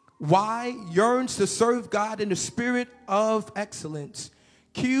 Y, yearns to serve God in the spirit of excellence.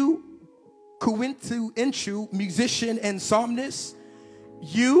 Q, influential musician and psalmist.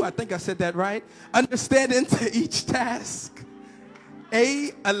 U, I think I said that right, understanding to each task.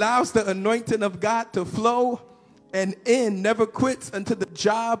 A, allows the anointing of God to flow. And N, never quits until the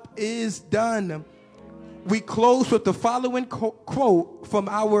job is done. we close with the following quote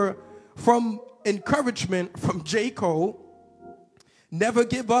from encouragement from J. Cole. Never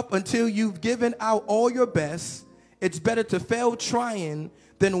give up until you've given out all your best. It's better to fail trying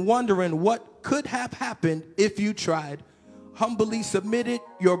than wondering what could have happened if you tried. Humbly submitted,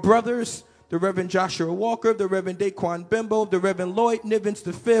 your brothers, the Reverend Joshua Walker, the Reverend Daquan Bimbo, the Reverend Lloyd Nivens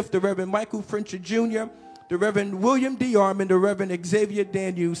V, the Reverend Michael Frencher Jr., the Reverend William D. Armand, the Reverend Xavier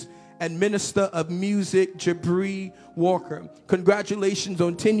Daniels, and Minister of Music, Jabri Walker. Congratulations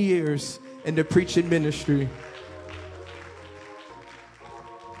on 10 years in the preaching ministry.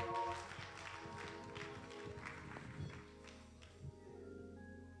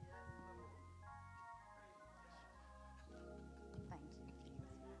 Thank you.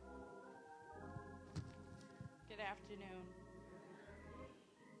 Good afternoon.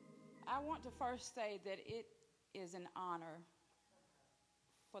 I want to first say that it is an honor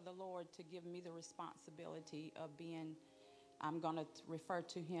for the Lord to give me the responsibility of being, I'm going to refer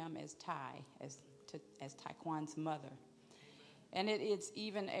to him as Ty, as Taekwon's mother. And it is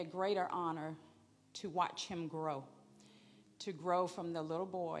even a greater honor to watch him grow, to grow from the little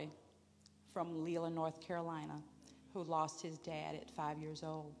boy from Leland, North Carolina, who lost his dad at 5 years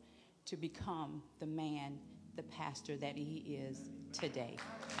old, to become the man, the pastor that he is today.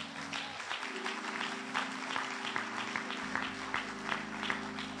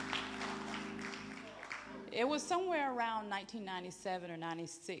 It was somewhere around 1997 or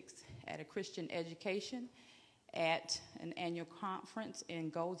 96 at a Christian education at an annual conference in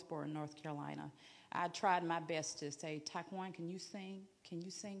Goldsboro, North Carolina. I tried my best to say, Taekwon, can you sing? Can you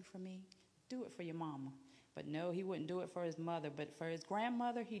sing for me? Do it for your mama. But no, he wouldn't do it for his mother, but for his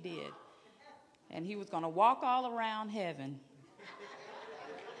grandmother, he did. And he was going to walk all around heaven.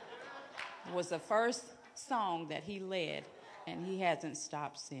 It was the first song that he led, and he hasn't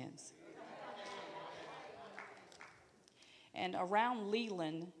stopped since. And around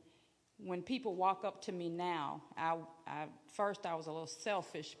Leland, when people walk up to me now, first I was a little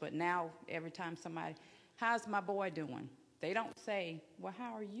selfish, but now every time somebody, how's my boy doing? They don't say, well,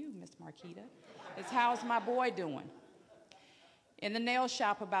 how are you, Miss Marquita? It's how's my boy doing? In the nail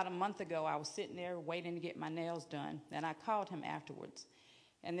shop about a month ago, I was sitting there waiting to get my nails done, and I called him afterwards.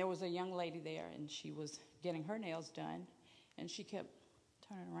 And there was a young lady there, and she was getting her nails done, and she kept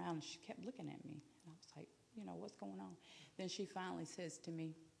turning around, and she kept looking at me. And I was like, you know, what's going on? Then she finally says to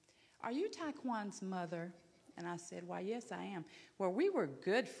me, are you Taekwon's mother? And I said, why, yes, I am. Well, we were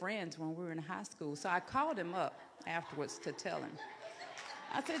good friends when we were in high school, so I called him up afterwards to tell him.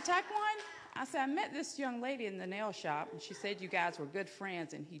 I said, Taekwon, I said, I met this young lady in the nail shop, and she said you guys were good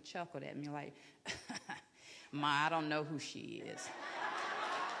friends, and he chuckled at me like, Ma, I don't know who she is.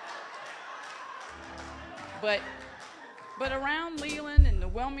 But around Leland and the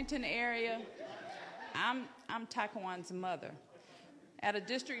Wilmington area, I'm Taekwon's mother. At a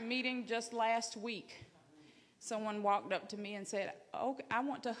district meeting just last week, someone walked up to me and said, okay, I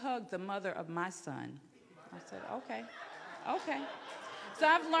want to hug the mother of my son. I said, okay. So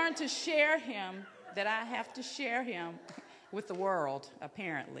I've learned to share him, that I have to share him with the world,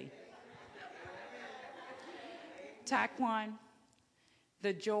 apparently. Taekwon,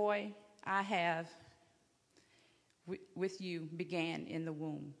 the joy I have with you began in the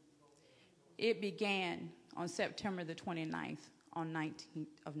womb. It began on September the 29th of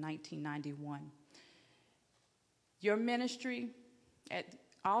 1991. Your ministry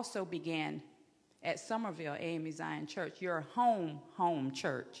also began at Somerville AME Zion Church, your home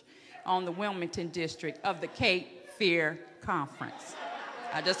church on the Wilmington district of the Cape Fear Conference.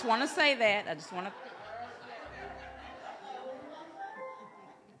 I just want to say that.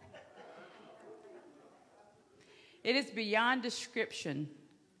 It is beyond description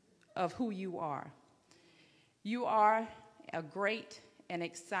of who you are. You are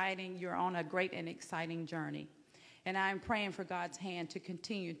you're on a great and exciting journey. And I am praying for God's hand to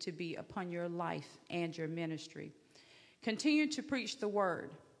continue to be upon your life and your ministry. Continue to preach the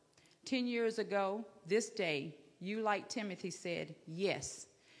word. 10 years ago, this day, you, like Timothy said, yes,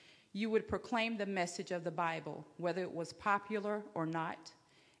 you would proclaim the message of the Bible, whether it was popular or not,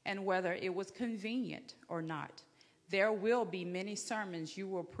 and whether it was convenient or not. There will be many sermons you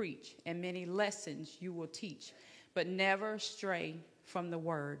will preach and many lessons you will teach, but never stray from the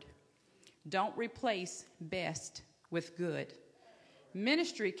word. Don't replace best with good.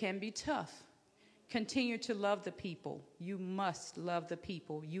 Ministry can be tough. Continue to love the people. You must love the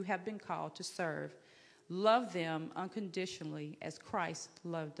people you have been called to serve. Love them unconditionally as Christ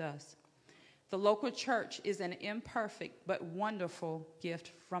loved us. The local church is an imperfect but wonderful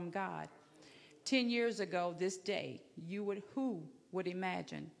gift from God. 10 years ago this day, who would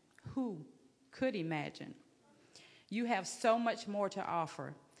imagine could imagine. You have so much more to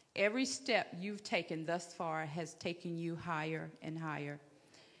offer. Every step you've taken thus far has taken you higher and higher.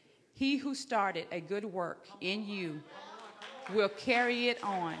 He who started a good work in you will carry it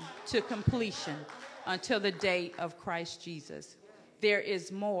on to completion until the day of Christ Jesus. There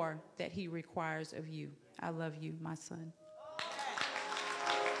is more that he requires of you. I love you, my son.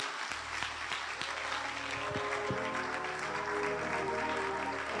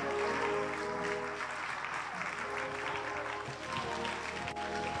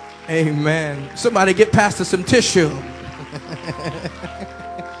 Amen. Somebody get Pastor some tissue.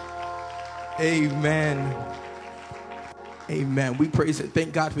 Amen. Amen. We praise and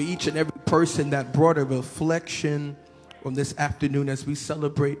thank God for each and every person that brought a reflection on this afternoon as we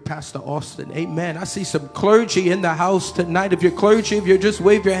celebrate Pastor Alston. Amen. I see some clergy in the house tonight. If you're clergy, if you just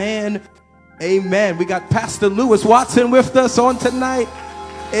wave your hand. Amen. We got Pastor Lewis Watson with us on tonight.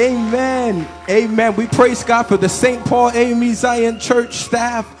 Amen. Amen. We praise God for the St. Paul AME Zion Church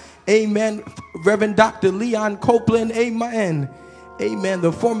staff. Amen. Reverend Dr. Leon Copeland. Amen. Amen.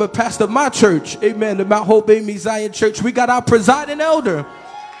 The former pastor of my church. Amen. The Mount Hope AME Zion Church. We got our presiding elder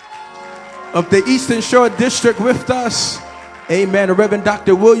of the Eastern Shore District with us. Amen. The Reverend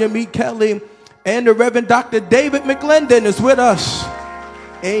Dr. William E. Kelly. And the Reverend Dr. David McClendon is with us.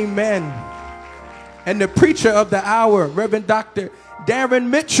 Amen. And the preacher of the hour, Reverend Dr. Darren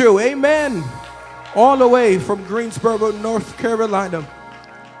Mitchell. Amen. All the way from Greensboro, North Carolina.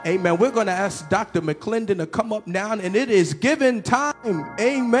 Amen. We're going to ask Dr. McClendon to come up now, and it is giving time.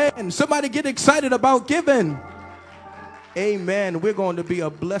 Amen. Somebody get excited about giving. Amen. We're going to be a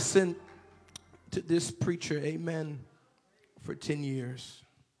blessing to this preacher. Amen. For 10 years.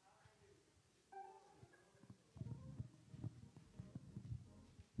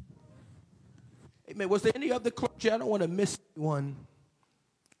 Amen. Was there any other clergy? I don't want to miss one.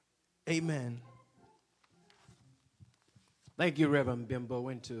 Amen. Thank you, Reverend Bimbo,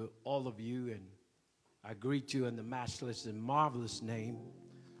 and to all of you, and I greet you in the matchless and marvelous name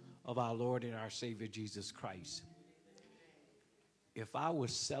of our Lord and our Savior, Jesus Christ. If I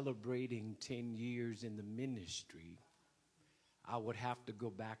was celebrating 10 years in the ministry, I would have to go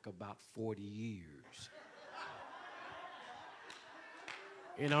back about 40 years.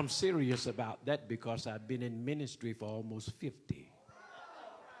 And I'm serious about that because I've been in ministry for almost 50.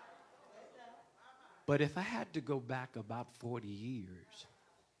 But if I had to go back about 40 years,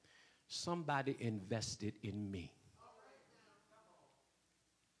 somebody invested in me.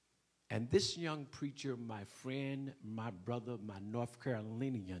 And this young preacher, my friend, my brother, my North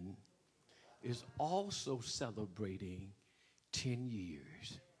Carolinian, is also celebrating 10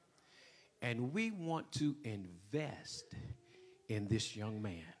 years. And we want to invest in this young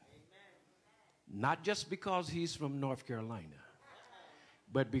man. Not just because he's from North Carolina,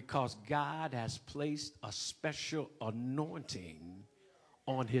 but because God has placed a special anointing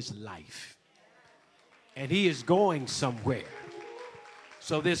on his life. And he is going somewhere.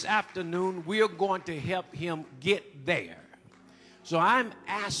 So this afternoon, we are going to help him get there. So I'm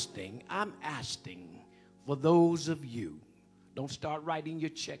asking for those of you, don't start writing your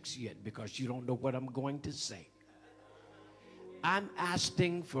checks yet because you don't know what I'm going to say. I'm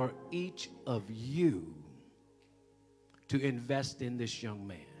asking for each of you to invest in this young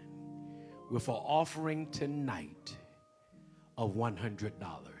man with an offering tonight of $100.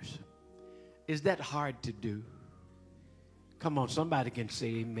 Is that hard to do? Come on, somebody can say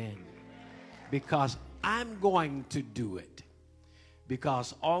amen. Because I'm going to do it.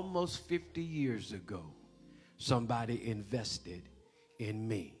 Because almost 50 years ago, somebody invested in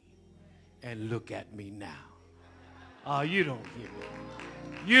me. And look at me now. Oh, you don't hear me.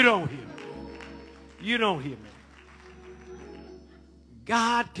 You don't hear me. You don't hear me.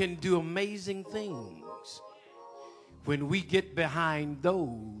 God can do amazing things when we get behind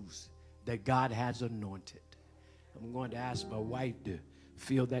those that God has anointed. I'm going to ask my wife to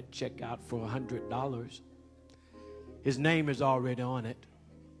fill that check out for $100. His name is already on it.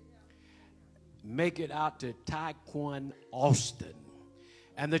 Make it out to Taekwon Alston.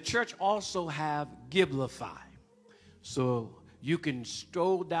 And the church also have Giblify. So you can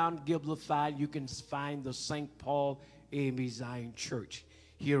stroll down Giblify. You can find the St. Paul AME Zion Church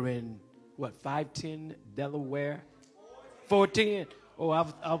here in, 510 Delaware? 410? Oh,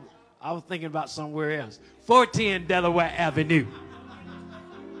 I was thinking about somewhere else. 410 Delaware Avenue.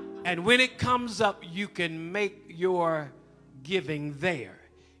 And when it comes up, you can make your giving there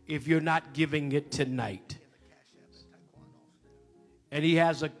if you're not giving it tonight. And he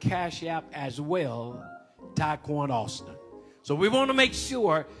has a cash app as well, Taekwon Alston. So we want to make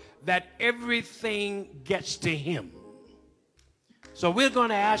sure that everything gets to him. So we're going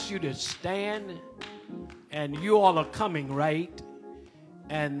to ask you to stand, and you all are coming, right?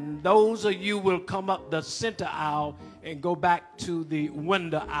 And those of you will come up the center aisle and go back to the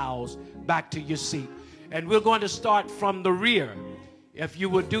window aisles, back to your seat. And we're going to start from the rear. If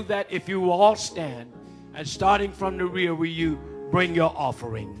you would do that, if you will all stand, and starting from the rear, will you bring your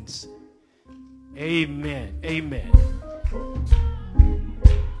offerings? Amen. Amen.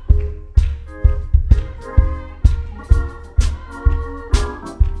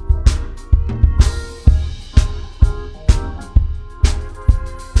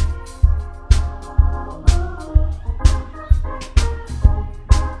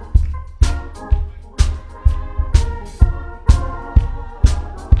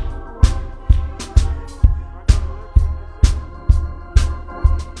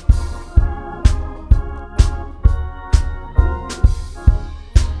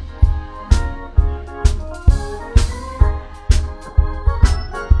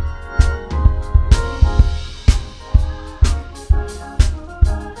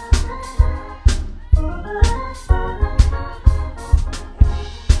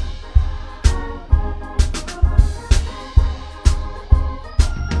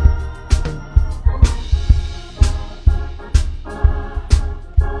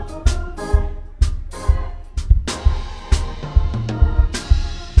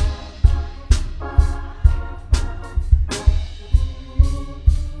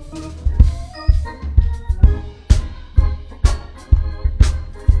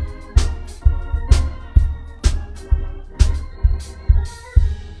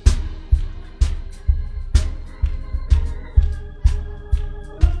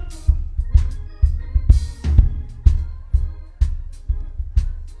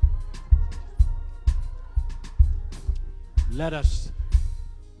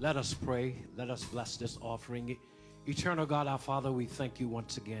 Let us pray. Let us bless this offering. Eternal God, our Father, we thank you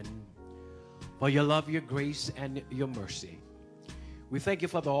once again for your love, your grace, and your mercy. We thank you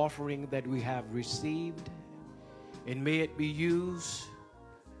for the offering that we have received, and may it be used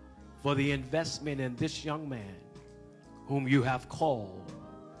for the investment in this young man whom you have called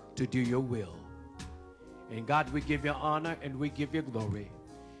to do your will. And God, we give you honor and we give you glory.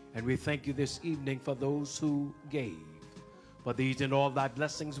 And we thank you this evening for those who gave. For these and all thy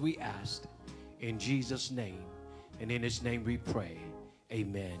blessings we ask in Jesus' name. And in his name we pray.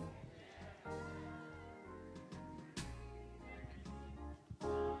 Amen.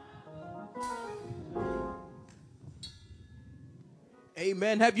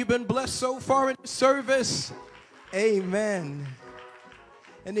 Amen. Have you been blessed so far in the service? Amen.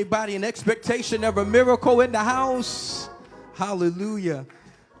 Anybody in expectation of a miracle in the house? Hallelujah.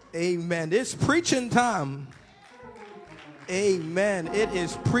 Amen. It's preaching time. Amen. It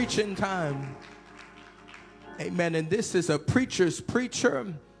is preaching time. Amen. And this is a preacher's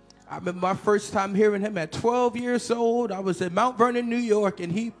preacher. I remember my first time hearing him at 12 years old. I was in Mount Vernon, New York,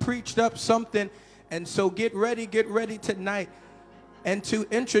 and he preached up something. And so get ready tonight. And to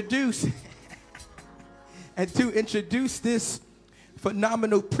introduce this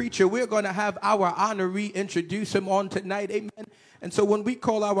phenomenal preacher, we're going to have our honoree introduce him on tonight. Amen. And so when we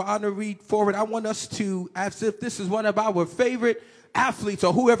call our honoree forward, I want us to, as if this is one of our favorite athletes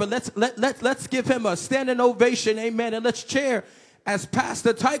or whoever, let's give him a standing ovation. Amen. And let's cheer as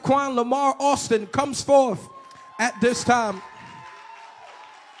Pastor Taekwon Lamar Alston comes forth at this time.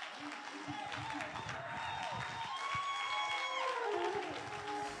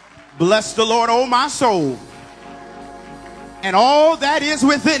 Bless the Lord, oh my soul, and all that is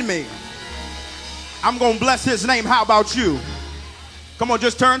within me. I'm going to bless his name. How about you? Come on,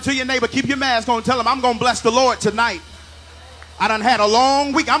 just turn to your neighbor. Keep your mask on. Tell him, I'm going to bless the Lord tonight. I done had a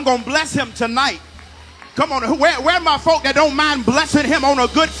long week. I'm going to bless him tonight. Come on, where are my folk that don't mind blessing him on a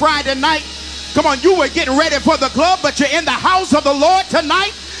Good Friday night? Come on, you were getting ready for the club, but you're in the house of the Lord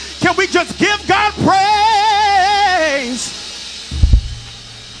tonight. Can we just give God praise?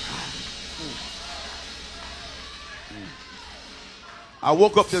 I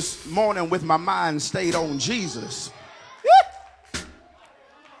woke up this morning with my mind stayed on Jesus.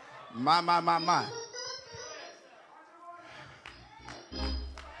 My.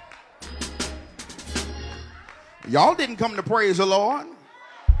 Y'all didn't come to praise the Lord.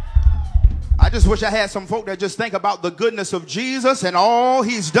 I just wish I had some folk that just think about the goodness of Jesus and all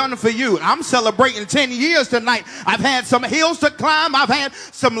he's done for you. I'm celebrating 10 years tonight. I've had some hills to climb. I've had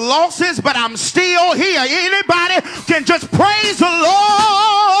some losses, but I'm still here. Anybody can just praise the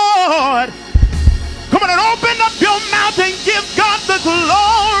Lord. Come on and open up your mouth and give God the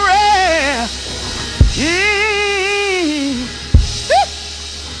glory.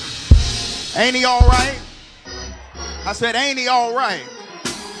 Ain't he all right? I said, ain't he all right?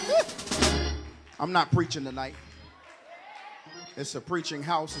 I'm not preaching tonight. It's a preaching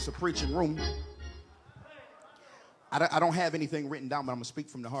house. It's a preaching room. I don't have anything written down, but I'm going to speak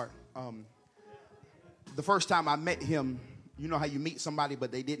from the heart. The first time I met him, you know how you meet somebody,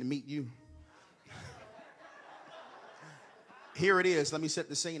 but they didn't meet you? Here it is. Let me set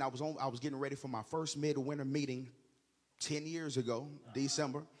the scene. I was getting ready for my first midwinter meeting 10 years ago,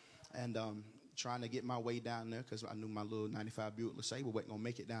 December, and trying to get my way down there because I knew my little 95 Buick LeSabre wasn't going to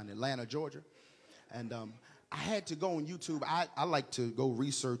make it down to Atlanta, Georgia. And I had to go on YouTube. I like to go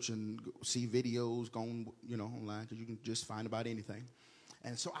research and see videos, go on, online, because you can just find about anything.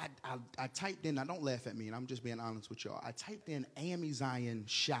 And so I typed in, now don't laugh at me, and I'm just being honest with y'all. I typed in Amy Zion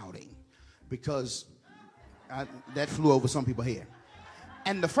shouting because that flew over some people's head.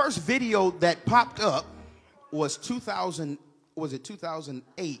 And the first video that popped up was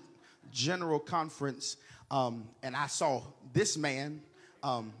 2008 General Conference, and I saw this man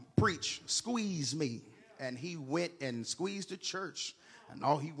preach, Squeeze Me. And he went and squeezed the church. And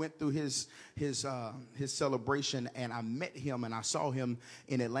all he went through his celebration, and I met him and I saw him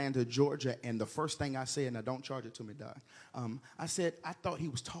in Atlanta, Georgia. And the first thing I said, now don't charge it to me, Doc. I said, I thought he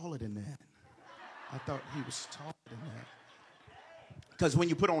was taller than that. I thought he was taller than that. Because when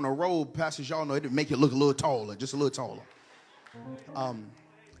you put on a robe, pastors, y'all know it'd make you look a little taller, just a little taller.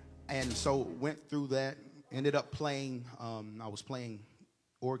 And so went through that, ended up playing, I was playing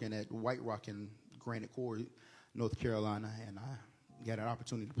organ at White Rock in Granite Quarry, North Carolina, and I got an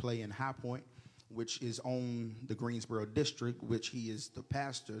opportunity to play in High Point, which is on the Greensboro district, which he is the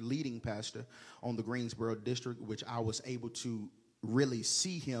pastor, leading pastor on the Greensboro district, which I was able to really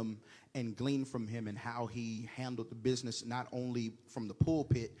see him and glean from him and how he handled the business, not only from the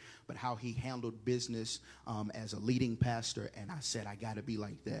pulpit, but how he handled business as a leading pastor. And I said, I got to be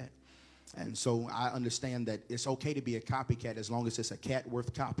like that. And so I understand that it's okay to be a copycat as long as it's a cat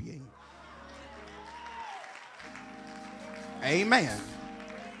worth copying. Amen.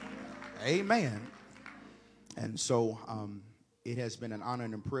 Amen. And so it has been an honor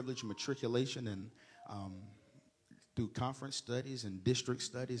and a privilege, matriculation, and through conference studies and district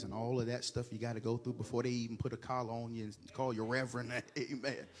studies and all of that stuff you got to go through before they even put a collar on you and call you reverend.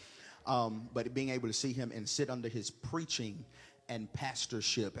 Amen. But being able to see him and sit under his preaching and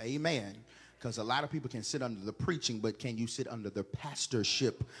pastorship. Amen. Because a lot of people can sit under the preaching, but can you sit under the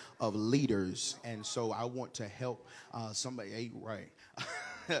pastorship of leaders? And so I want to help somebody, right?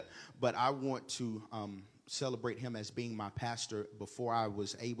 But I want to celebrate him as being my pastor. Before I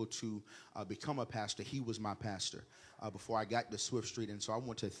was able to become a pastor, he was my pastor before I got to Swift Street. And so I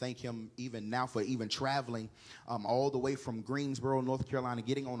want to thank him even now for even traveling all the way from Greensboro, North Carolina,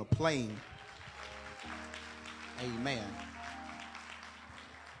 getting on a plane. Amen.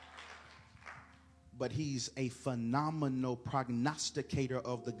 But he's a phenomenal prognosticator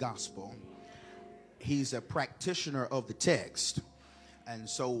of the gospel. He's a practitioner of the text. And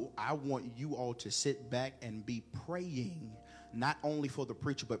so I want you all to sit back and be praying, not only for the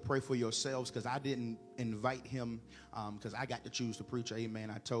preacher, but pray for yourselves, because I didn't invite him because I got to choose the preacher. Amen.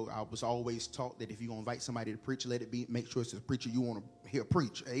 I was always taught that if you're going to invite somebody to preach, let it be, make sure it's the preacher you want to hear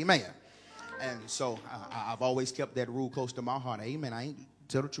preach. Amen. And so I've always kept that rule close to my heart. Amen. I ain't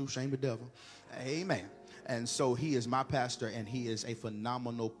tell the truth, shame the devil. Amen. And so he is my pastor, and he is a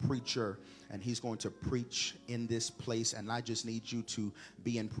phenomenal preacher, and he's going to preach in this place. And I just need you to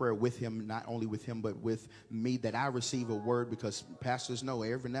be in prayer with him, not only with him, but with me, that I receive a word, because pastors know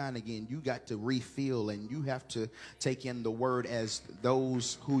every now and again you got to refill, and you have to take in the word as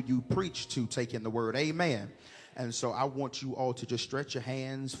those who you preach to take in the word. Amen. And so I want you all to just stretch your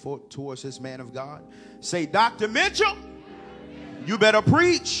hands towards this man of God. Say, Dr. Mitchell, you better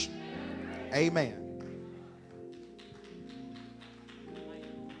preach. Amen.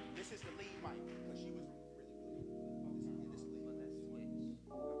 This is the lead mic, because she was really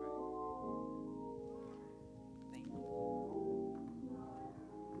good.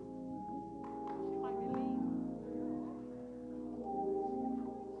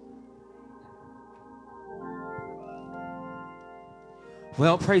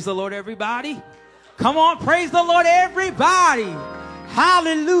 Well, praise the Lord, everybody. Come on, praise the Lord, everybody.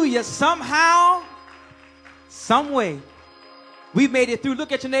 Hallelujah. Somehow, some way, we made it through.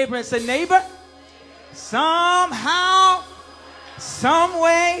 Look at your neighbor and say, neighbor, somehow, some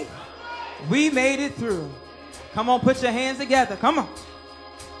way, we made it through. Come on, put your hands together. Come on.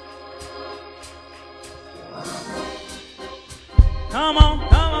 Come on,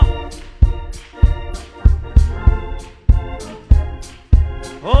 come on.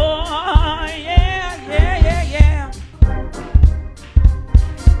 Oh, yeah, yeah, yeah, yeah.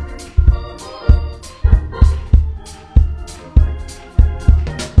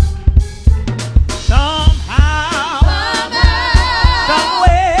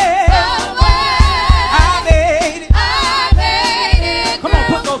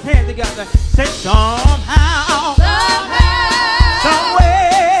 got that. Say somehow, some way.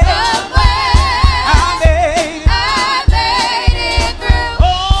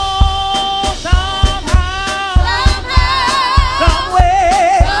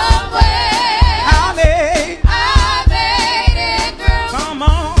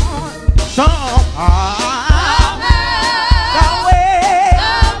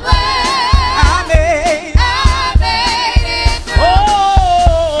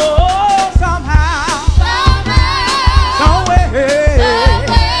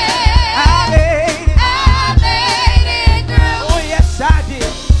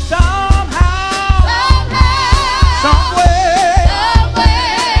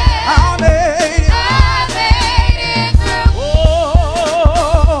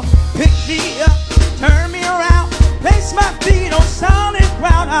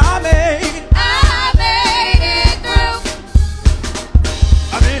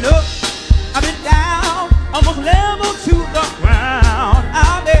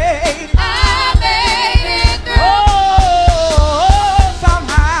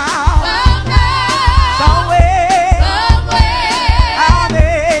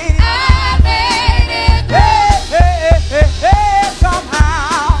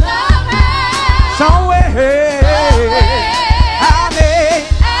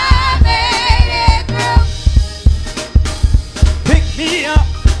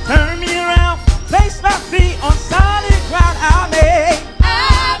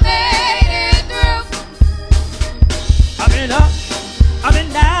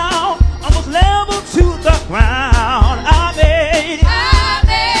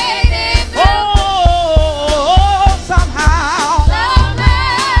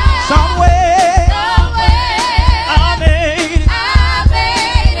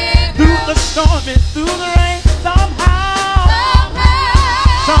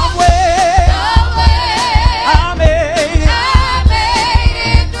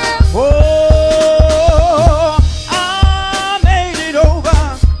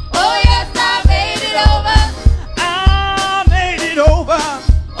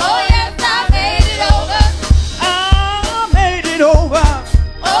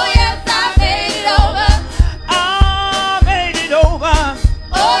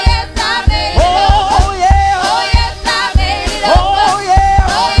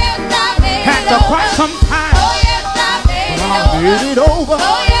 made it over.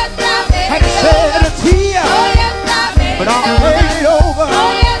 Oh, yes, I made it over. A tear. Oh, yes, I made it over. But I made it over.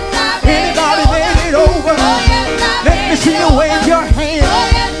 Oh, yes, I made Anybody it over. Made it over? Oh, yes, I Let me see you wave your hand. Oh,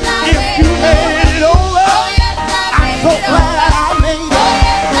 yes, I if you made it over. Oh, yes, I'm so glad I made it. Oh,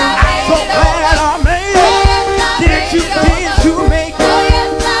 yes, I'm so glad I made it. Oh, yes, did you make it? Oh,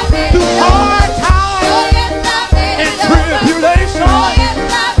 yes, I made through hard times. Oh, yes, I made and tribulation. Oh, yes,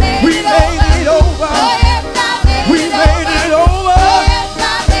 I made we made it over. Oh, yes, we made it over. Oh,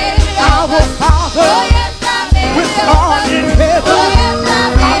 yes,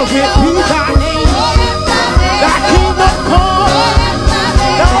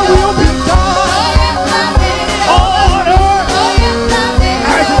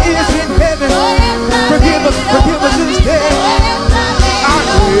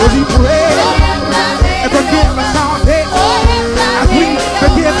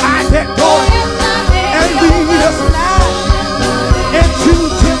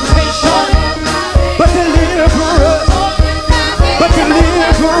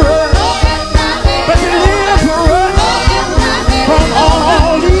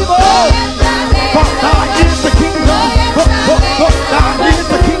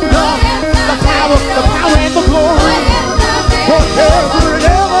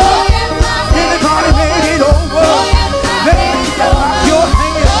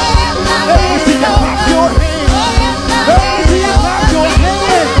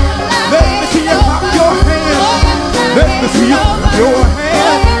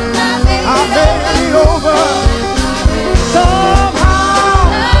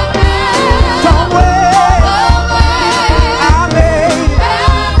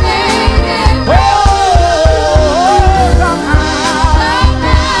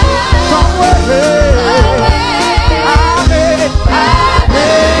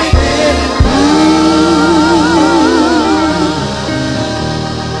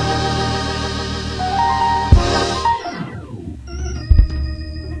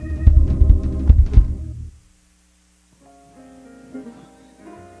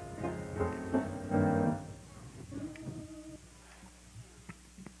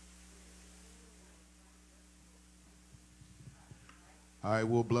 I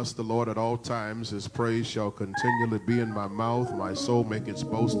will bless the Lord at all times. His praise shall continually be in my mouth. My soul make its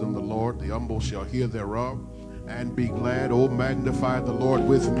boast in the Lord. The humble shall hear thereof and be glad. Oh, magnify the Lord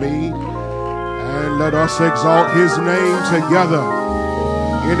with me, and let us exalt his name together.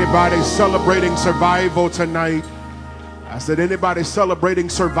 Anybody celebrating survival tonight? I said, anybody celebrating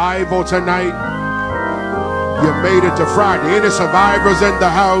survival tonight? You made it to Friday. Any survivors in the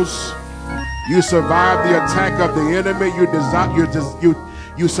house? You survived the attack of the enemy.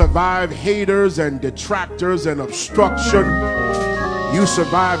 You survived haters and detractors and obstruction. You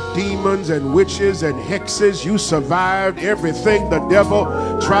survived demons and witches and hexes. You survived everything the devil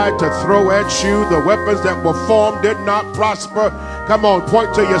tried to throw at you. The weapons that were formed did not prosper. Come on,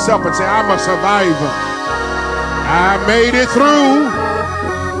 point to yourself and say, I'm a survivor. I made it through.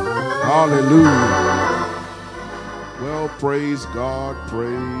 Hallelujah. Well, praise God,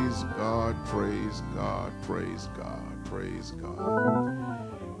 praise God, praise God, praise God, praise God.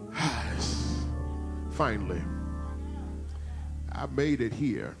 Finally, I made it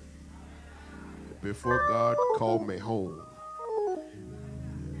here before God called me home.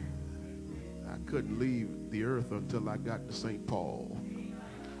 I couldn't leave the earth until I got to St. Paul.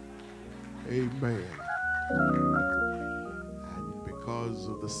 Amen. And because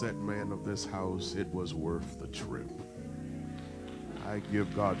of the set man of this house, it was worth the trip. I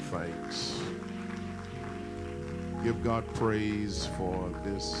give God thanks. Give God praise for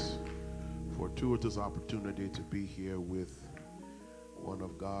this fortuitous opportunity to be here with one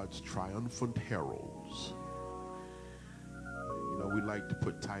of God's triumphant heralds. You know, we like to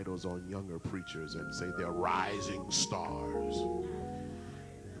put titles on younger preachers and say they're rising stars.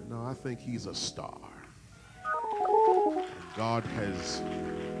 No, I think he's a star. God has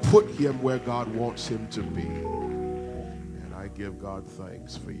put him where God wants him to be. And I give God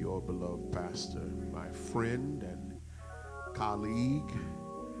thanks for your beloved pastor, my friend and colleague,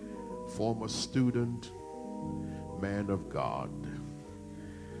 former student, man of God.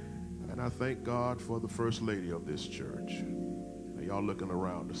 And I thank God for the first lady of this church. Now, y'all looking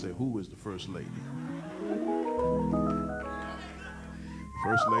around to say, who is the first lady?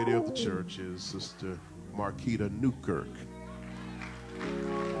 First lady of the church is Sister Marquita Newkirk.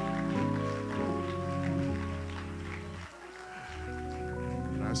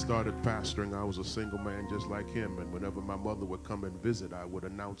 When I started pastoring, I was a single man just like him, and whenever my mother would come and visit, I would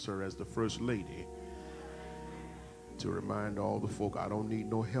announce her as the first lady to remind all the folk I don't need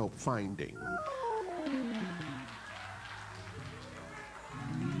no help finding.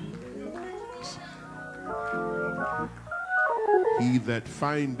 He that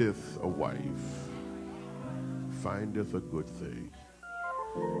findeth a wife findeth a good thing.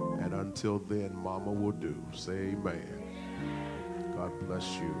 And until then, mama will do. Say amen. God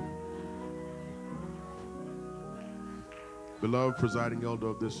bless you. Beloved presiding elder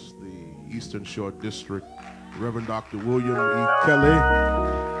of the Eastern Shore District, Reverend Dr. William E. Kelly,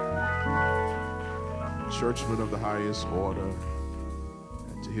 churchman of the highest order,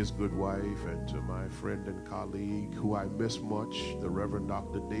 and to his good wife, and to my friend and colleague who I miss much, the Reverend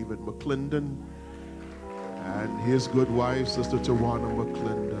Dr. David McClendon, and his good wife, Sister Tawana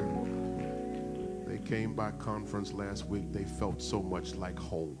McClendon. They came by conference last week. They felt so much like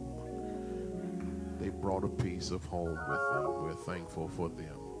home. They brought a piece of home with them. We're thankful for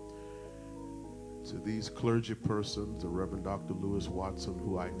them. To these clergy persons, the Reverend Dr. Lewis Watson,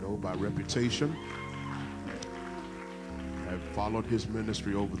 who I know by reputation, have followed his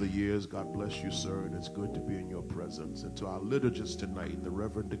ministry over the years. God bless you, sir, and it's good to be in your presence. And to our liturgist tonight, the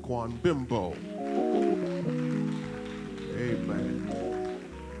Reverend Dequan Bimbo. Amen.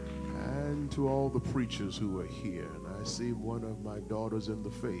 And to all the preachers who are here. And I see one of my daughters in the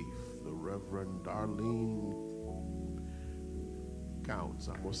faith, the Reverend Darlene Counts.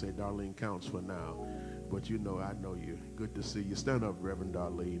 I'm going to say Darlene Counts for now. But you know, I know you. Good to see you. Stand up, Reverend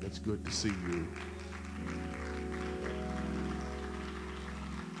Darlene. It's good to see you.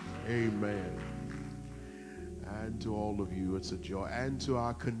 Amen. And to all of you, it's a joy. And to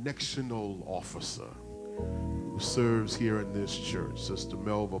our connectional officer who serves here in this church, Sister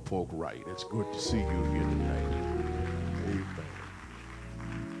Melva Polk Wright. It's good to see you here tonight. Amen.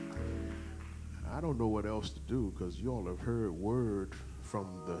 I don't know what else to do because you all have heard word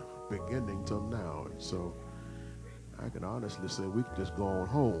from the beginning till now. And so I can honestly say we could just go on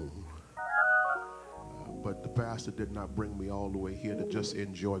home. But the pastor did not bring me all the way here to just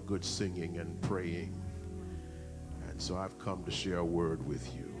enjoy good singing and praying. And so I've come to share a word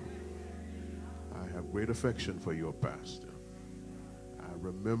with you. I have great affection for your pastor. I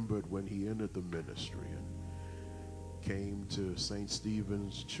remembered when he entered the ministry and came to St.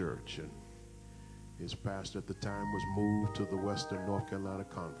 Stephen's Church, and His pastor at the time was moved to the Western North Carolina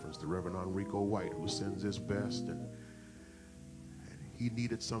Conference, the Reverend Enrico White, who sends his best. And he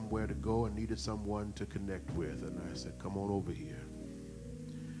needed somewhere to go and needed someone to connect with. And I said, come on over here.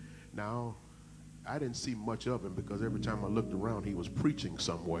 Now, I didn't see much of him because every time I looked around, he was preaching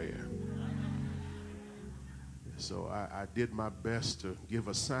somewhere. So I did my best to give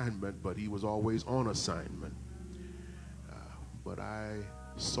assignment, but he was always on assignment. But I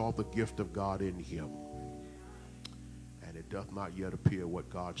saw the gift of God in him. And it doth not yet appear what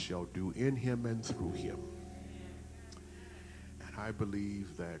God shall do in him and through him. And I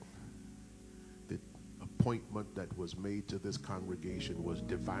believe that the appointment that was made to this congregation was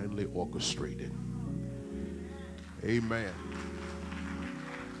divinely orchestrated. Amen.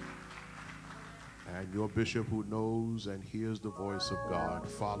 And your bishop, who knows and hears the voice of God,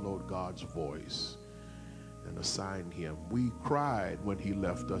 followed God's voice and assigned him. We cried when he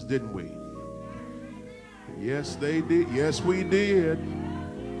left us, didn't we? Yes, they did. Yes, we did.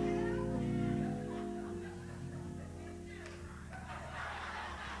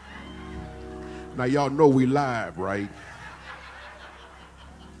 Now, y'all know we live, right?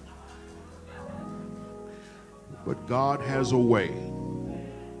 But God has a way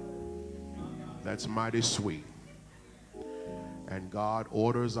that's mighty sweet. And God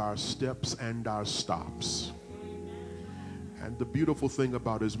orders our steps and our stops. And the beautiful thing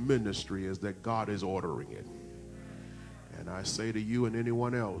about his ministry is that God is ordering it. And I say to you and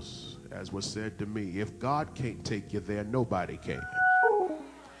anyone else, as was said to me, if God can't take you there, nobody can.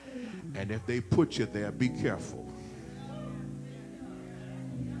 And if they put you there, be careful.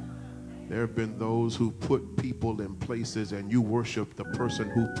 There have been those who put people in places and you worship the person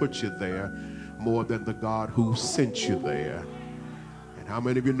who put you there more than the God who sent you there. And how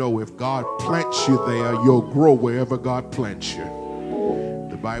many of you know if God plants you there, you'll grow wherever God plants you?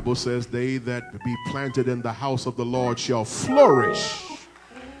 The Bible says they that be planted in the house of the Lord shall flourish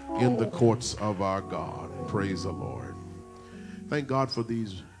in the courts of our God. Praise the Lord. Thank God for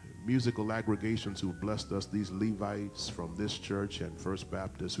these musical aggregations who blessed us, these Levites from this church and First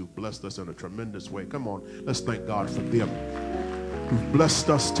Baptist who blessed us in a tremendous way. Come on, let's thank God for them who blessed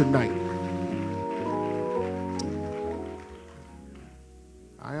us tonight.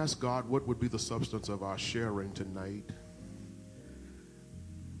 I asked God what would be the substance of our sharing tonight.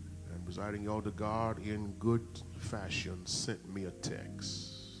 And presiding elder God in good fashion sent me a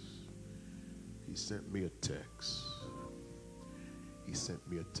text. He sent me a text. He sent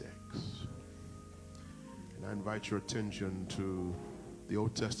me a text. And I invite your attention to the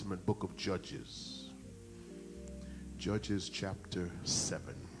Old Testament book of Judges. Judges chapter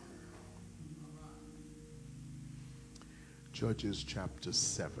 7. Judges chapter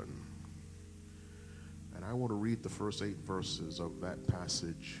 7. And I want to read the first 8 verses of that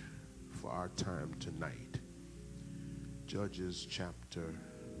passage for our time tonight. Judges chapter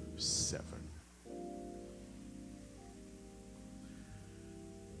 7.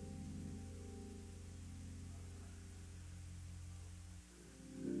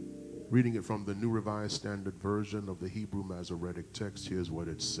 Reading it from the New Revised Standard Version of the Hebrew Masoretic text, here's what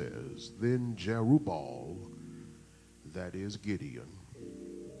it says. Then Jerubbaal, that is Gideon,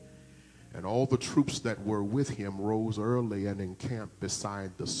 and all the troops that were with him rose early and encamped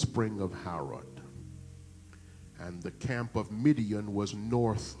beside the spring of Harod. And the camp of Midian was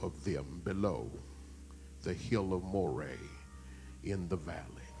north of them, below the hill of Moreh in the valley.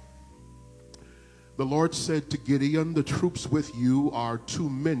 The Lord said to Gideon, the troops with you are too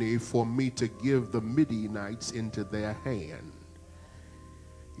many for me to give the Midianites into their hand.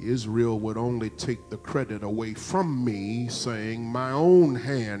 Israel would only take the credit away from me, saying, my own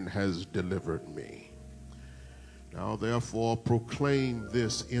hand has delivered me. Now therefore proclaim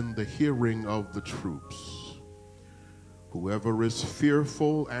this in the hearing of the troops. Whoever is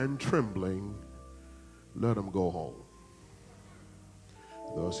fearful and trembling, let him go home.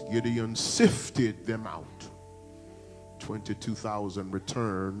 Thus Gideon sifted them out. 22,000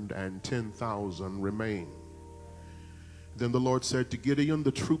 returned and 10,000 remained. Then the Lord said to Gideon,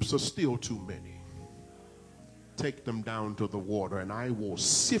 the troops are still too many. Take them down to the water, and I will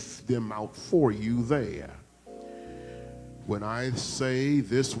sift them out for you there. When I say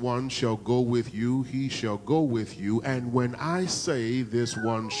this one shall go with you, he shall go with you. And when I say this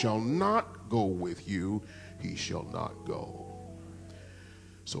one shall not go with you, he shall not go.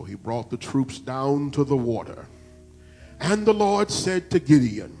 So he brought the troops down to the water. And the Lord said to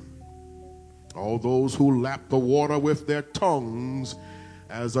Gideon, all those who lap the water with their tongues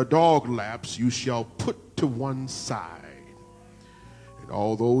as a dog laps, you shall put to one side. And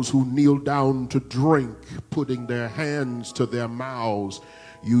all those who kneel down to drink, putting their hands to their mouths,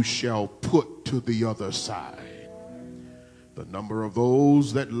 you shall put to the other side. The number of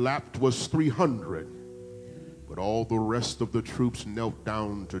those that lapped was 300, but all the rest of the troops knelt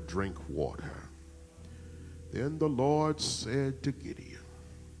down to drink water. Then the Lord said to Gideon,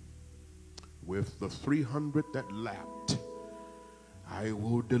 with the 300 that lapped, I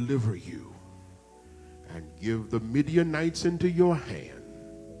will deliver you and give the Midianites into your hand.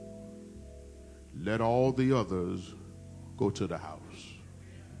 Let all the others go to the house.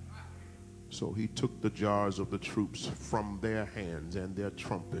 So he took the jars of the troops from their hands and their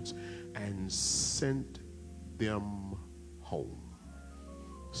trumpets and sent them home.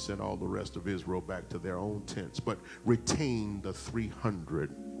 Sent all the rest of Israel back to their own tents, but retained the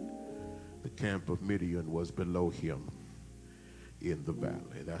 300. The camp of Midian was below him in the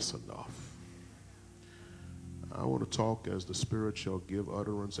valley. That's enough. I want to talk as the Spirit shall give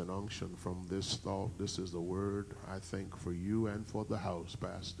utterance and unction from this thought. This is the word, I think, for you and for the house,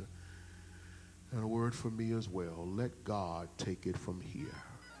 Pastor. And a word for me as well. Let God take it from here.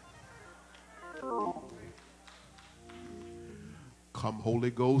 Come,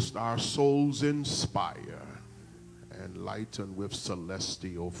 Holy Ghost, our souls inspire and lighten with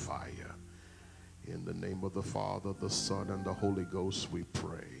celestial fire. In the name of the Father, the Son, and the Holy Ghost we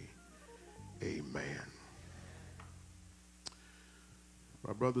pray. Amen.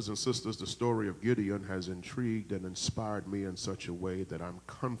 My brothers and sisters, the story of Gideon has intrigued and inspired me in such a way that I'm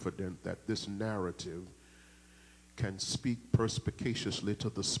confident that this narrative can speak perspicaciously to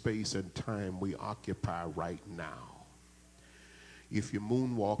the space and time we occupy right now. If you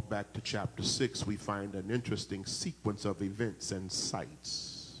moonwalk back to chapter 6, we find an interesting sequence of events and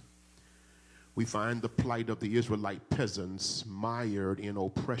sights. We find the plight of the Israelite peasants mired in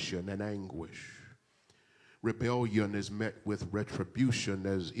oppression and anguish. Rebellion is met with retribution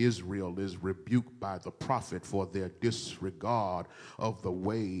as Israel is rebuked by the prophet for their disregard of the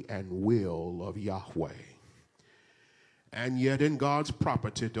way and will of Yahweh. And yet in God's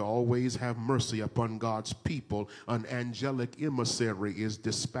property to always have mercy upon God's people, an angelic emissary is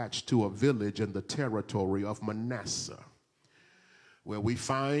dispatched to a village in the territory of Manasseh, where we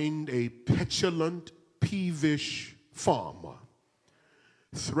find a petulant, peevish farmer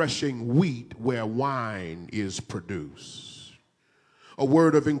threshing wheat where wine is produced. A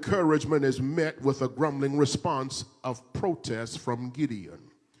word of encouragement is met with a grumbling response of protest from Gideon.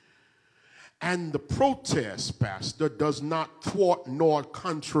 And the protest, Pastor, does not thwart nor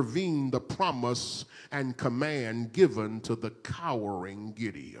contravene the promise and command given to the cowering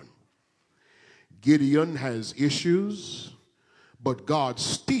Gideon. Gideon has issues, but God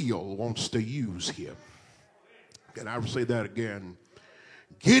still wants to use him. Can I say that again?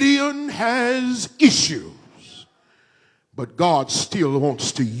 Gideon has issues, but God still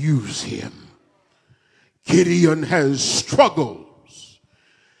wants to use him. Gideon has struggles,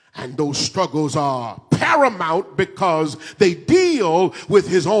 and those struggles are paramount because they deal with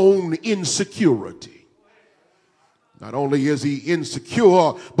his own insecurity. Not only is he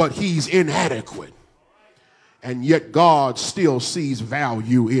insecure, but he's inadequate. And yet God still sees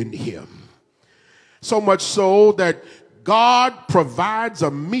value in him. So much so that God provides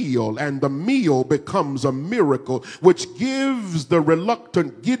a meal, and the meal becomes a miracle, which gives the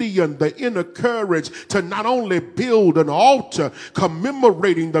reluctant Gideon the inner courage to not only build an altar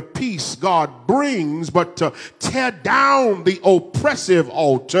commemorating the peace God brings, but to tear down the oppressive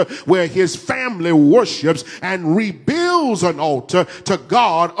altar where his family worships and rebuilds an altar to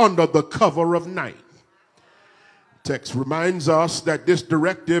God under the cover of night. Text reminds us that this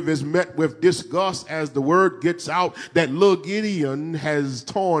directive is met with disgust as the word gets out that little Gideon has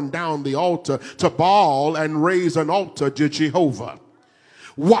torn down the altar to Baal and raised an altar to Jehovah.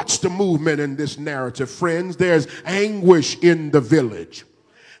 Watch the movement in this narrative, friends. There's anguish in the village.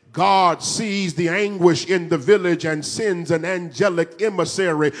 God sees the anguish in the village and sends an angelic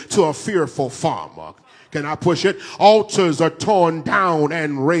emissary to a fearful farmer. Can I push it? Altars are torn down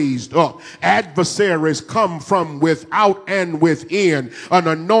and raised up. Adversaries come from without and within. An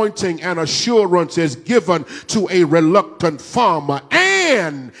anointing and assurance is given to a reluctant farmer,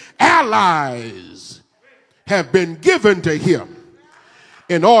 and allies have been given to him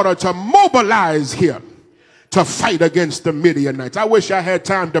in order to mobilize him to fight against the Midianites. I wish I had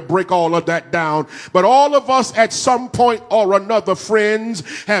time to break all of that down, but all of us at some point or another,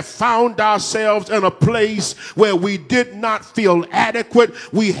 friends, have found ourselves in a place where we did not feel adequate.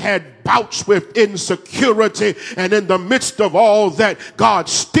 We had bouts with insecurity, and in the midst of all that, God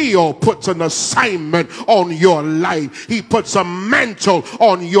still puts an assignment on your life. He puts a mantle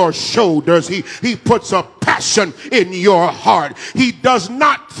on your shoulders. He puts a passion in your heart. He does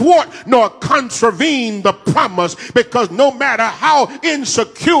not thwart nor contravene the promise, because no matter how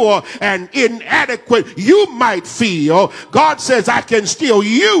insecure and inadequate you might feel, God says, I can still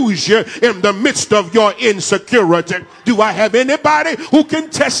use you in the midst of your insecurity. Do I have anybody who can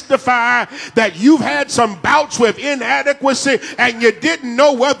testify that you've had some bouts with inadequacy and you didn't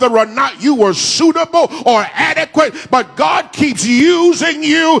know whether or not you were suitable or adequate, but God keeps using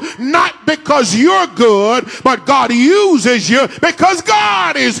you not because you're good, but God uses you because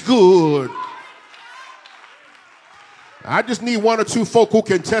God is good. I just need one or two folk who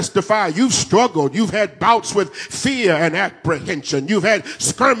can testify. You've struggled. You've had bouts with fear and apprehension. You've had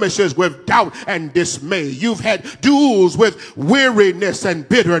skirmishes with doubt and dismay. You've had duels with weariness and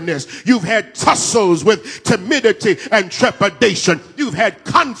bitterness. You've had tussles with timidity and trepidation. You've had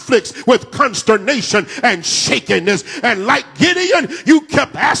conflicts with consternation and shakiness. And like Gideon, you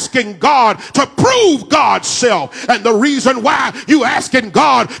kept asking God to prove God's self. And the reason why you asking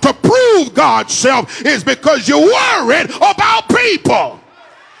God to prove God's self is because you're worried about people.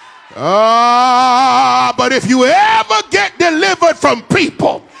 But if you ever get delivered from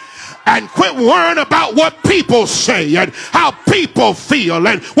people and quit worrying about what people say and how people feel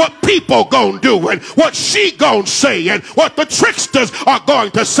and what people gonna do and what she gonna say and what the tricksters are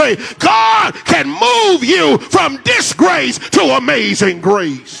going to say, God can move you from disgrace to amazing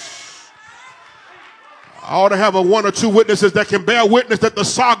grace. I ought to have one or two witnesses that can bear witness that the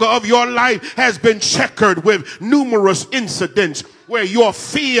saga of your life has been checkered with numerous incidents where your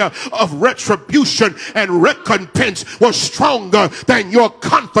fear of retribution and recompense was stronger than your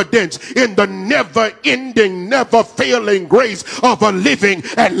confidence in the never-ending, never-failing grace of a living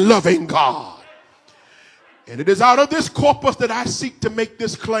and loving God. And it is out of this corpus that I seek to make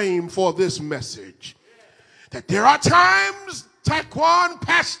this claim for this message, that there are times, Taekwon,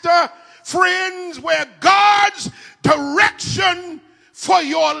 Pastor, friends, where God's direction for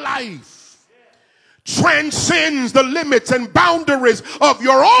your life transcends the limits and boundaries of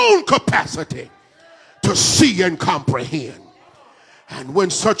your own capacity to see and comprehend. And when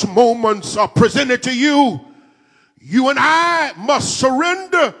such moments are presented to you, you and I must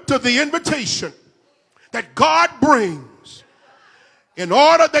surrender to the invitation that God brings in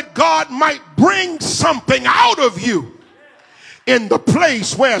order that God might bring something out of you in the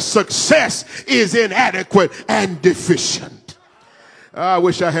place where success is inadequate and deficient. I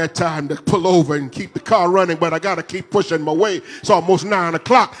wish I had time to pull over and keep the car running, but I got to keep pushing my way. It's almost 9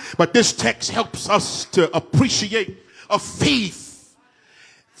 o'clock. But this text helps us to appreciate a faith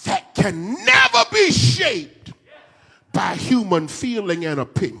that can never be shaped by human feeling and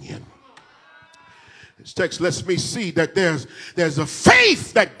opinion. This text lets me see that there's a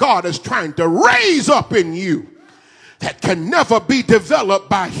faith that God is trying to raise up in you that can never be developed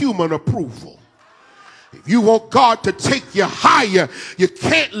by human approval. If you want God to take you higher, you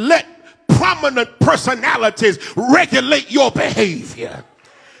can't let prominent personalities regulate your behavior.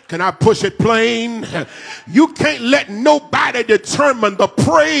 Can I push it plain? You can't let nobody determine the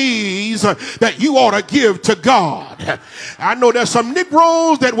praise that you ought to give to God. I know there's some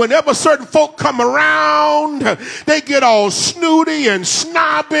Negroes that whenever certain folk come around, they get all snooty and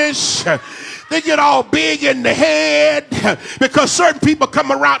snobbish. They get all big in the head because certain people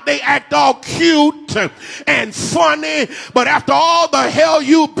come around, they act all cute and funny. But after all the hell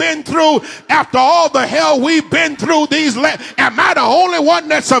you've been through, after all the hell we've been through am I the only one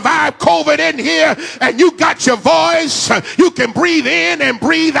that survived COVID in here? And you got your voice, you can breathe in and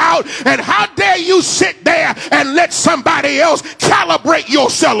breathe out. And how dare you sit there and let somebody else calibrate your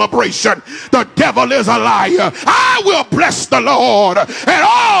celebration? The devil is a liar. I will bless the Lord at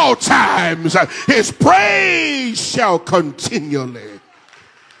all times. His praise shall continually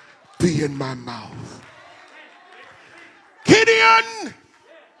be in my mouth. Gideon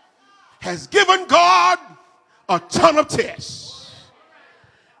has given God a ton of tests.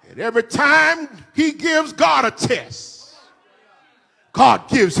 And every time he gives God a test, God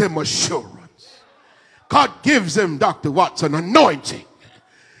gives him assurance. God gives him, Dr. Watson, anointing.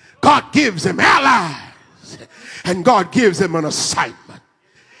 God gives him allies. And God gives him an assignment.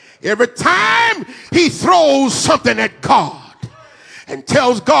 Every time he throws something at God and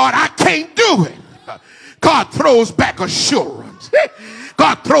tells God, I can't do it, God throws back assurance.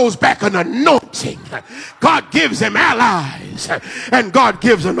 God throws back an anointing. God gives him allies. And God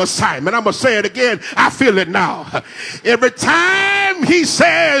gives an assignment. I'm going to say it again. I feel it now. Every time he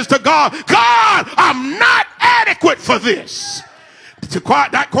says to God, God, I'm not adequate for this.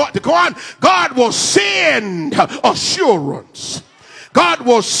 God will send assurance. God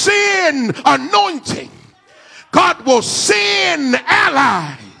will send anointing. God will send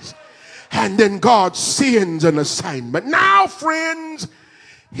allies. And then God sends an assignment. Now, friends,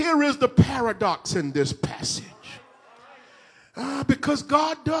 here is the paradox in this passage. Because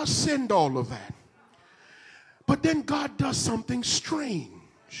God does send all of that. But then God does something strange.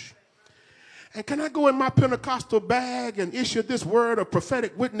 And can I go in my Pentecostal bag and issue this word of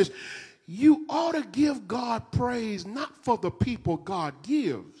prophetic witness? You ought to give God praise not for the people God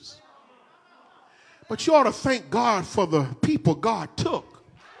gives, but you ought to thank God for the people God took.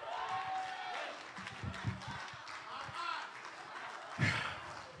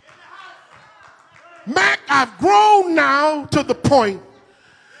 Mac, I've grown now to the point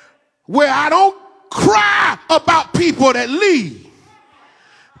where I don't cry about people that leave.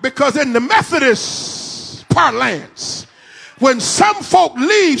 Because in the Methodist parlance, when some folk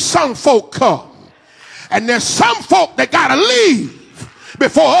leave, some folk come. And there's some folk that got to leave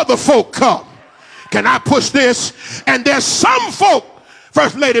before other folk come. Can I push this? And there's some folk,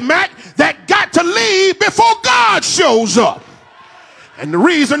 First Lady Mac, that got to leave before God shows up. And the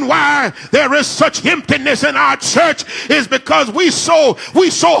reason why there is such emptiness in our church is because we so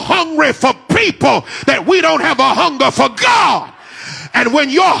hungry for people that we don't have a hunger for God. And when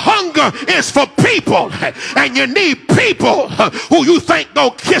your hunger is for people and you need people who you think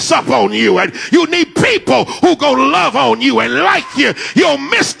gonna kiss up on you, and you need people who gonna love on you and like you, you'll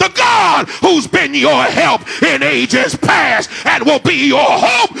miss the God who's been your help in ages past and will be your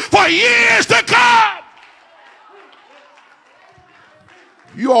hope for years to come.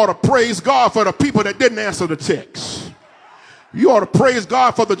 You ought to praise God for the people that didn't answer the text. You ought to praise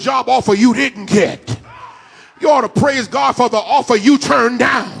God for the job offer you didn't get. You ought to praise God for the offer you turned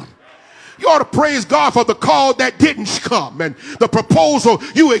down. You ought to praise God for the call that didn't come and the proposal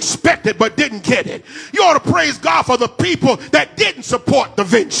you expected but didn't get it. You ought to praise God for the people that didn't support the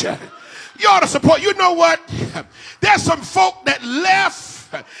venture. You ought to support. You know what? There's some folk that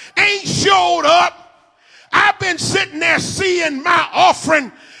left, ain't showed up. I've been sitting there seeing my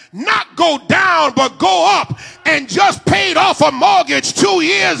offering not go down but go up, and just paid off a mortgage 2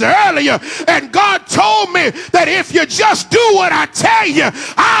 years earlier. And God told me that if you just do what I tell you,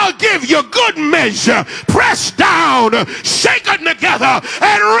 I'll give you good measure, pressed down, shaken together,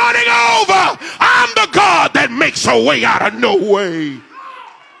 and running over. I'm the God that makes a way out of no way.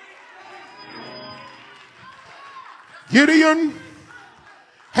 Gideon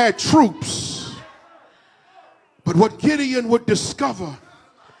had troops, but what Gideon would discover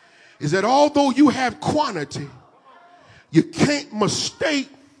is that although you have quantity, you can't mistake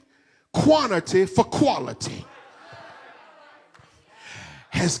quantity for quality.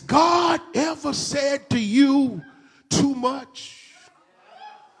 Has God ever said to you too much?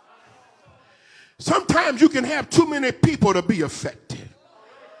 Sometimes you can have too many people to be effective.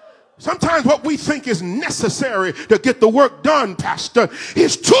 Sometimes what we think is necessary to get the work done, Pastor,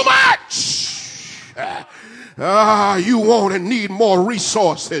 is too much. You want and need more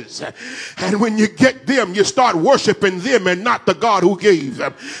resources. And when you get them, you start worshiping them and not the God who gave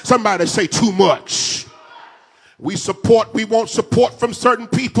them. Somebody say too much. We want support from certain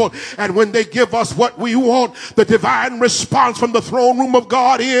people, and when they give us what we want, the divine response from the throne room of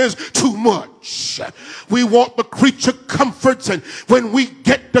God is too much. We want the creature comforts, and when we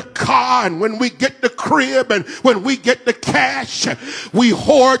get the car, and when we get the crib, and when we get the cash, we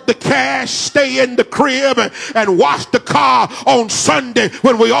hoard the cash, stay in the crib, and wash the car on Sunday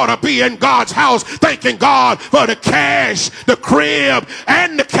when we ought to be in God's house, thanking God for the cash, the crib,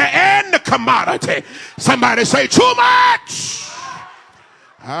 and the commodity. Somebody say too much.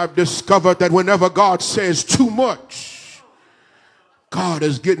 I've discovered that whenever God says too much, God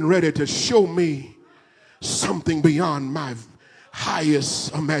is getting ready to show me something beyond my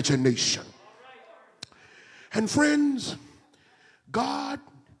highest imagination. And friends, God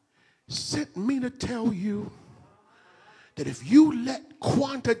sent me to tell you that if you let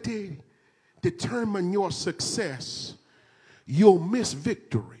quantity determine your success, you'll miss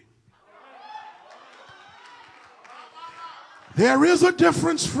victory. There is a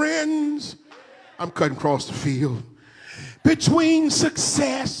difference, friends, I'm cutting across the field, between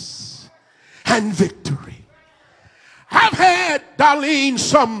success and victory. I've had, Darlene,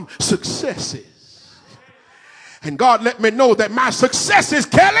 some successes. And God let me know that my successes,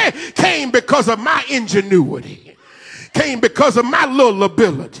 Kelly, came because of my ingenuity, came because of my little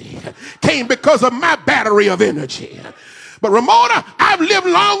ability, came because of my battery of energy. But Ramona, I've lived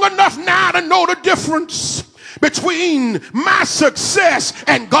long enough now to know the difference between my success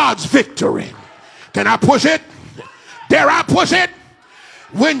and God's victory. Can I push it? Dare I push it?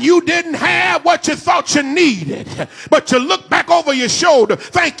 when you didn't have what you thought you needed, but you look back over your shoulder.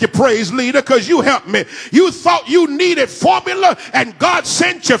 Thank you, praise leader, because you helped me. You thought you needed formula, and God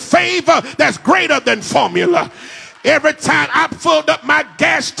sent you favor that's greater than formula. Every time I filled up my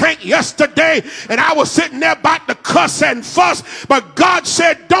gas tank yesterday and I was sitting there about to cuss and fuss, but God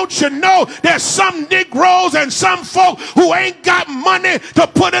said, don't you know there's some Negroes and some folk who ain't got money to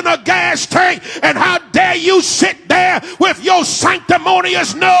put in a gas tank, and how dare you sit there with your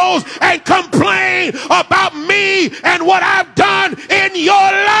sanctimonious nose and complain about me and what I've done in your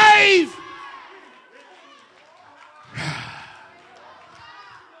life.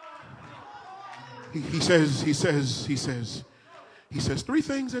 He says three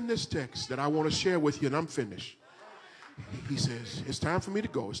things in this text that I want to share with you, and I'm finished. He says, it's time for me to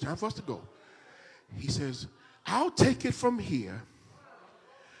go. It's time for us to go. He says, I'll take it from here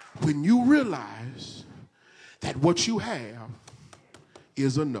when you realize that what you have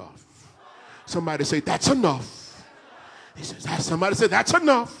is enough. Somebody say, that's enough. He says, somebody say, that's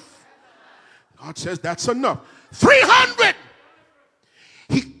enough. God says, that's enough. 300.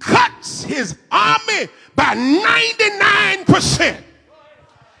 He cuts his army by 99%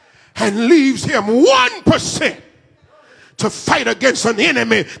 and leaves him 1% to fight against an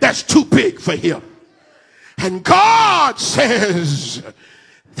enemy that's too big for him. And God says,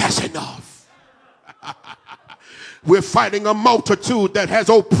 that's enough. We're fighting a multitude that has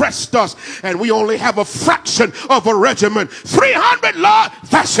oppressed us, and we only have a fraction of a regiment. 300, Lord,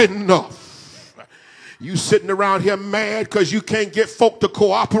 that's enough. You sitting around here mad because you can't get folk to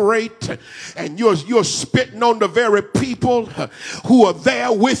cooperate, and you're spitting on the very people who are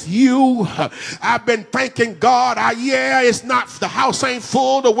there with you. I've been thanking God. It's not, the house ain't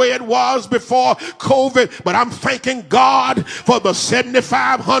full the way it was before COVID, but I'm thanking God for the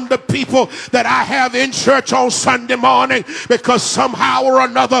 7,500 people that I have in church on Sunday morning, because somehow or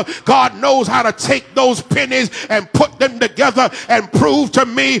another God knows how to take those pennies and put them together and prove to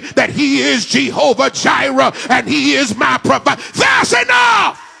me that he is Jehovah Jireh. And he is my provider. That's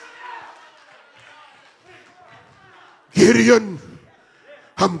enough. Gideon,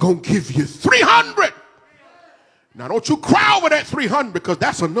 I'm going to give you 300. Now don't you cry over that 300, because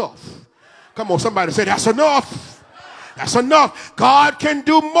that's enough. Come on, somebody say, that's enough. That's enough. God can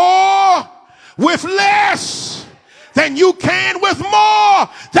do more with less than you can with more.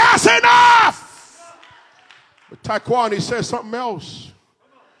 That's enough. But Taekwondo says something else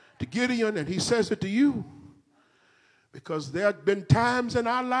to Gideon, and he says it to you, because there have been times in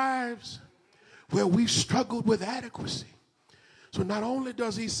our lives where we've struggled with adequacy. So not only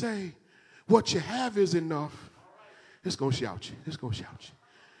does he say what you have is enough, it's going to shout you. It's going to shout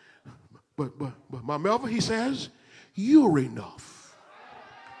you. But my Melvin, he says, you're enough.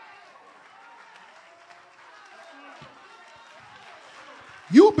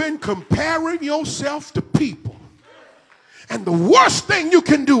 You've been comparing yourself to people. And the worst thing you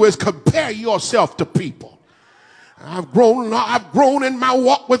can do is compare yourself to people. I've grown in my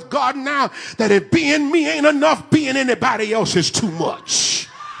walk with God now, that if being me ain't enough, being anybody else is too much.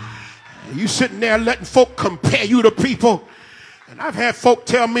 You sitting there letting folk compare you to people. And I've had folk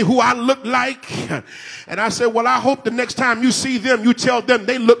tell me who I look like. And I said, well, I hope the next time you see them, you tell them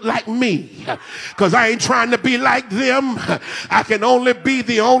they look like me. Because I ain't trying to be like them. I can only be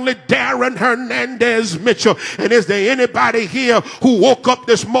the only Darren Hernandez Mitchell. And is there anybody here who woke up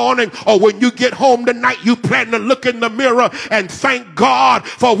this morning, or when you get home tonight, you plan to look in the mirror and thank God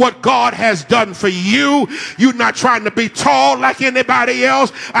for what God has done for you? You're not trying to be tall like anybody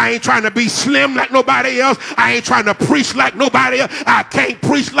else. I ain't trying to be slim like nobody else. I ain't trying to preach like nobody else. I can't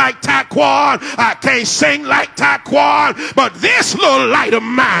preach like Taekwondo. I can't sing like Taekwondo. But this little light of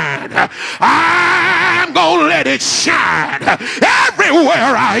mine, I'm going to let it shine.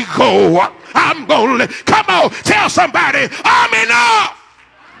 Everywhere I go, I'm going to let, come on, tell somebody, I'm enough.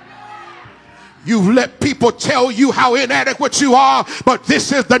 You've let people tell you how inadequate you are, but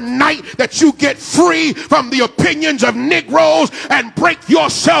this is the night that you get free from the opinions of Negroes and break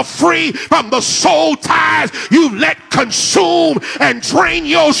yourself free from the soul ties you let consume and drain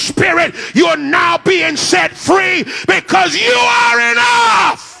your spirit. You're now being set free because you are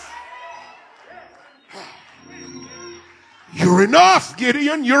enough. You're enough,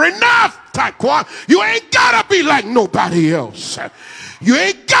 Gideon. You're enough, Taekwondo. You ain't gotta be like nobody else. You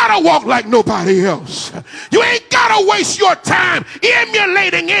ain't gotta walk like nobody else. You ain't gotta waste your time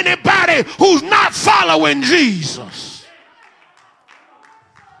emulating anybody who's not following Jesus.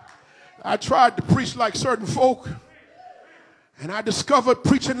 I tried to preach like certain folk, and I discovered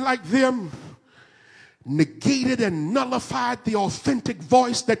preaching like them negated and nullified the authentic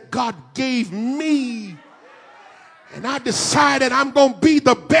voice that God gave me. And I decided I'm going to be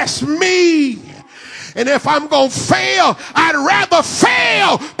the best me. And if I'm going to fail, I'd rather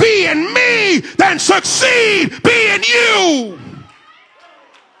fail being me than succeed being you.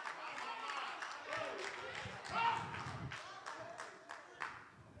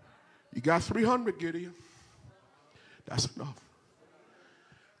 You got 300, Gideon. That's enough.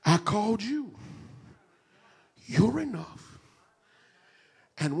 I called you. You're enough.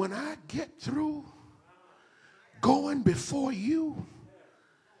 And when I get through going before you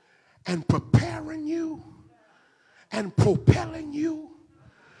and preparing you and propelling you,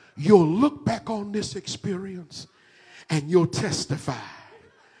 you'll look back on this experience and you'll testify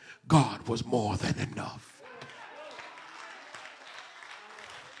God was more than enough.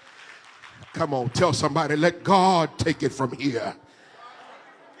 Come on, tell somebody, let God take it from here.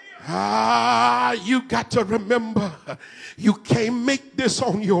 You got to remember, you can't make this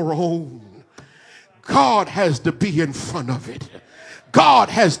on your own. God has to be in front of it. God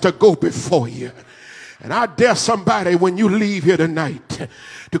has to go before you. And I dare somebody when you leave here tonight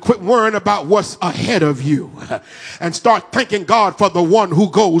to quit worrying about what's ahead of you and start thanking God for the one who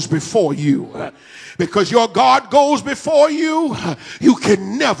goes before you. Because your God goes before you, you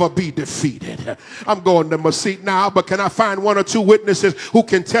can never be defeated. I'm going to my seat now, but can I find one or two witnesses who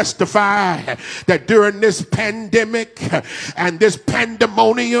can testify that during this pandemic and this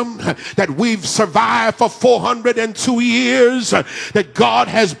pandemonium that we've survived for 402 years, that God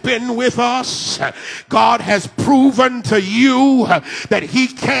has been with us. God has proven to you that he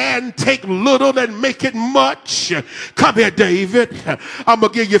can take little and make it much. Come here, David. I'm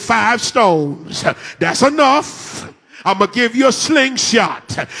going to give you 5 stones. That's enough. I'm going to give you a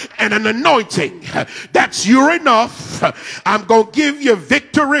slingshot and an anointing. That's your enough. I'm going to give you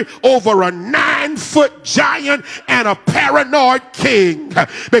victory over a 9-foot giant and a paranoid king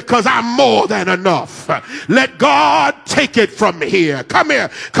because I'm more than enough. Let God take it from here. Come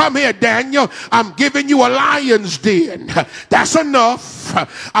here, Daniel. I'm giving you a lion's den. That's enough.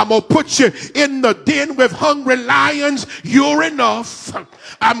 I'm going to put you in the den with hungry lions. You're enough.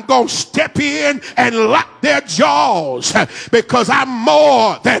 I'm going to step in and lock their jaws because I'm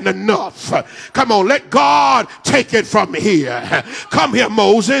more than enough. Come on, let God take it from here. Come here,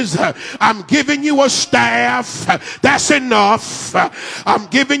 Moses. I'm giving you a staff. That's enough. I'm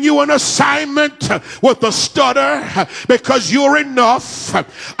giving you an assignment with a stutter because you're enough.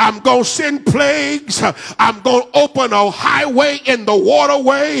 I'm going to send plagues. I'm going to open a highway in the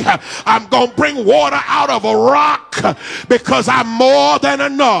waterway. I'm going to bring water out of a rock because I'm more than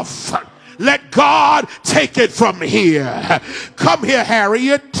enough. Let God take it from here. Come here,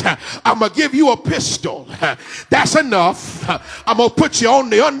 Harriet. I'm going to give you a pistol. That's enough. I'm going to put you on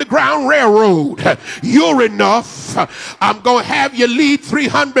the Underground Railroad. You're enough. I'm going to have you lead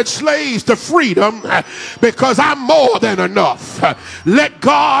 300 slaves to freedom because I'm more than enough. Let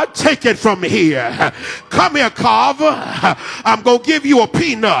God take it from here. Come here, Carver. I'm going to give you a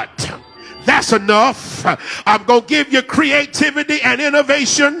peanut. That's enough. I'm going to give you creativity and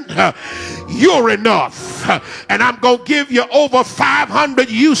innovation. You're enough. And I'm going to give you over 500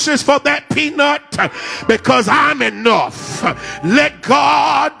 uses for that peanut because I'm enough. Let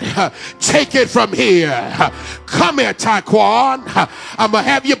God take it from here. Come here, Taekwon. I'm going to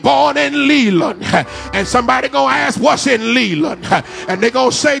have you born in Leland. And somebody going to ask, what's in Leland? And they're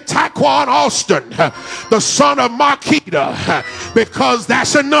going to say, Taekwon Alston, the son of Marquita, because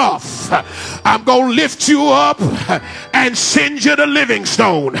that's enough. I'm going to lift you up and send you to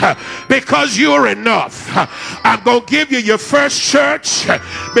Livingstone because you're enough. I'm going to give you your first church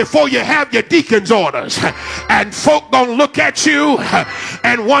before you have your deacon's orders. And folk going to look at you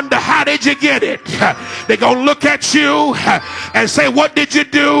and wonder, how did you get it? They're going to look at you and say, what did you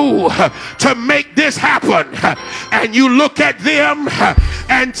do to make this happen? And you look at them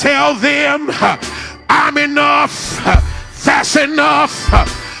and tell them, I'm enough. That's enough.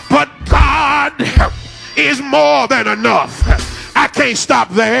 But God is more than enough. I can't stop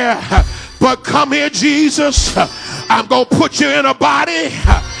there. But come here, Jesus. I'm going to put you in a body.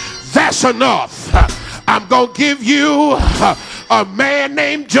 That's enough. I'm going to give you a man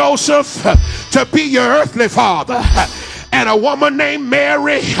named Joseph to be your earthly father and a woman named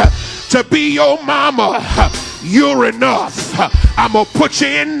Mary to be your mama. You're enough. I'm going to put you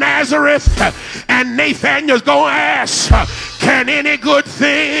in Nazareth and Nathaniel's going to ask, can any good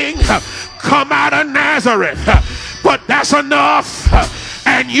thing come out of Nazareth? But that's enough.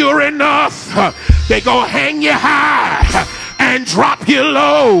 And you're enough. They're going to hang you high and drop you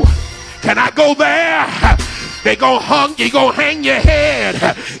low. Can I go there? They're going to hang your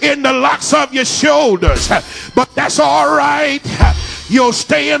head in the locks of your shoulders. But that's all right. You'll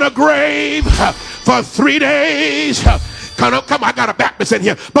stay in a grave for for 3 days. Come on, I got a Baptist in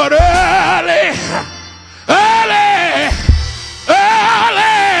here. But early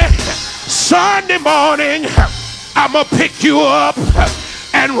Sunday morning, I'm going to pick you up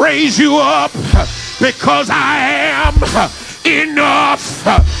and raise you up because I am enough.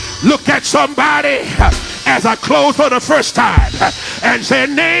 Look at somebody as I close for the first time and say,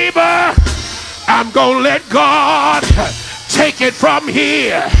 neighbor, I'm going to let God take it from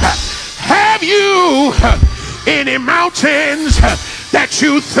here. Have you any mountains that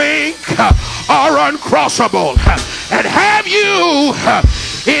you think are uncrossable? And have you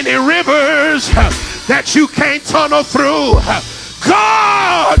any rivers that you can't tunnel through?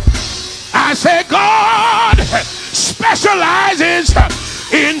 God, I say God specializes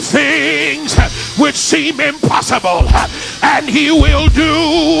in things which seem impossible, and he will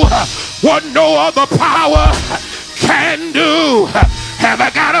do what no other power can do. Have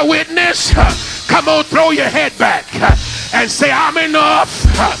I got a witness? Come on, throw your head back and say, I'm enough.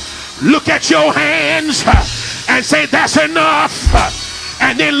 Look at your hands and say, that's enough.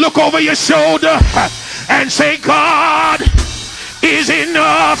 And then look over your shoulder and say, God is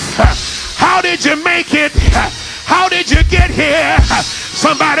enough. How did you make it? How did you get here?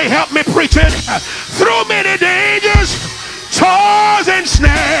 Somebody help me preach it. Through many dangers, toils and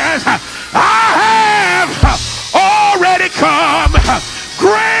snares, I have already come.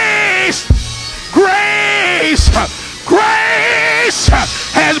 Grace, grace, grace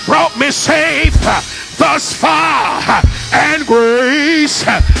has brought me safe thus far, and grace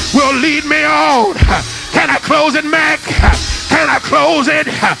will lead me on. Can I close it, Mac? Can I close it?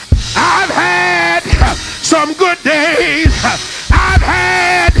 I've had some good days. I've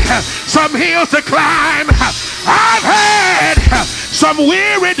had some hills to climb. I've had some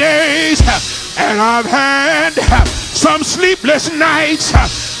weary days, and I've had some sleepless nights.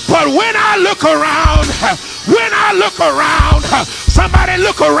 But when I look around, somebody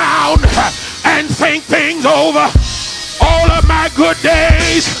look around and think things over. All of my good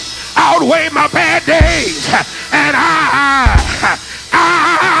days outweigh my bad days, and I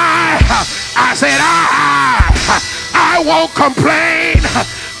said I won't complain.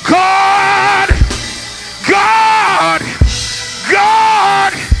 God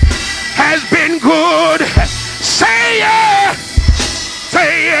has been good. Say yeah,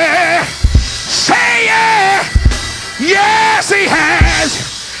 say yeah, say yeah. Yes, he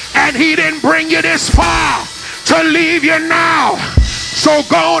has, and he didn't bring you this far to leave you now. So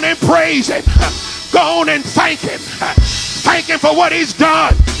go on and praise him. Go on and thank him. Thank him for what he's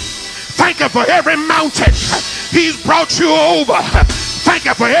done. Thank him for every mountain he's brought you over. Thank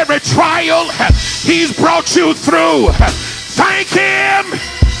him for every trial he's brought you through. Thank him.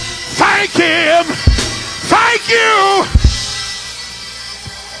 Thank him. Thank you.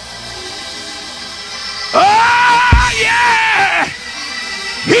 Oh, yeah.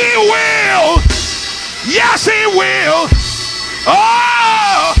 He will. Yes, he will.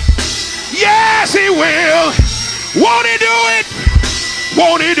 Oh, yes, he will. Won't he do it?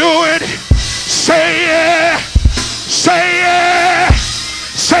 Won't he do it? Say yeah. Say yeah.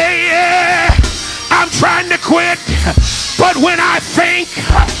 Say yeah. I'm trying to quit, but when I think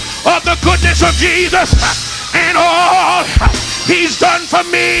of the goodness of Jesus and all he's done for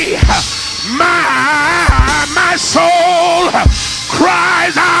me, my soul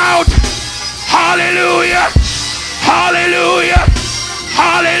cries out, hallelujah, hallelujah,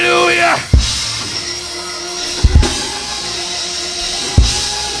 hallelujah.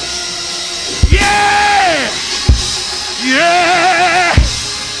 Yeah, yeah,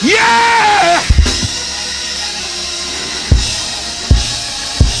 yeah.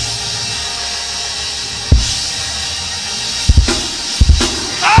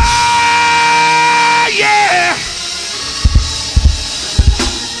 Ah, yeah.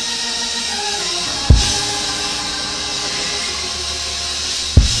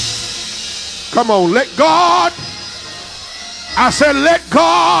 Come on, let God, I said let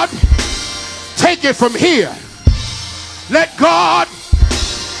God take it from here. Let God,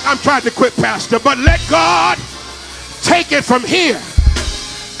 I'm trying to quit, Pastor, but let God take it from here.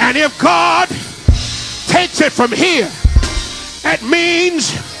 And if God takes it from here, that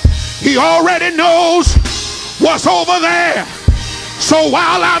means he already knows what's over there. So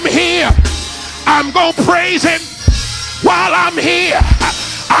while I'm here, I'm going to praise him. While I'm here,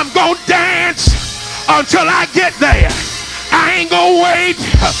 I'm going to dance until I get there. I ain't going to wait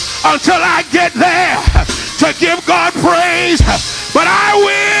until I get there to give God praise, but I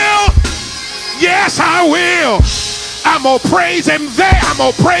will. Yes, I will. I'm going to praise him there. I'm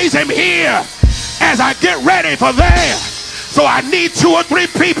going to praise him here as I get ready for there. So I need 2 or 3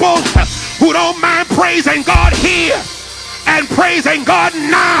 people who don't mind praising God here and praising God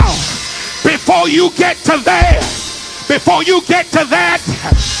now. Before you get to there, before you get to that,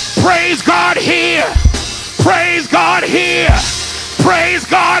 praise God here. Praise God here. Praise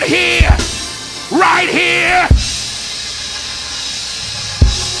God here. Right here.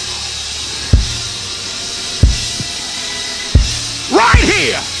 Right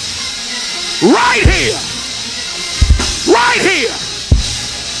here. Right here. Right here.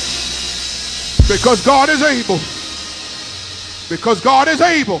 Because God is able. Because God is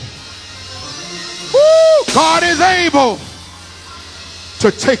able. Woo! God is able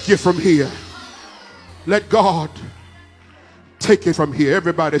to take you from here. Let God take it from here.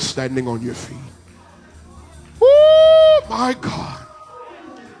 Everybody standing on your feet. Woo! My God.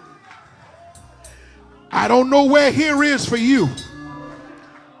 I don't know where here is for you.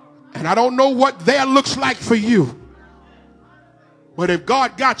 And I don't know what there looks like for you. But if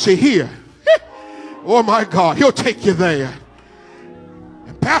God got you here, oh my God, he'll take you there.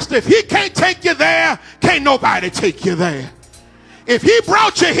 And Pastor, if he can't take you there, can't nobody take you there. If he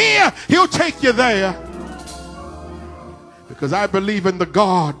brought you here, he'll take you there. Because I believe in the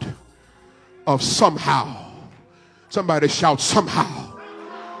God of somehow. Somebody shout somehow.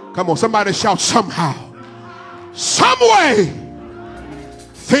 Come on, somebody shout somehow. Some way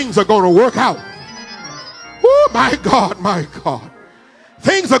things are going to work out. Oh my God, my God.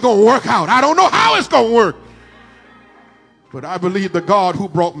 Things are going to work out. I don't know how it's going to work. But I believe the God who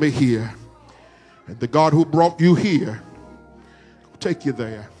brought me here and the God who brought you here will take you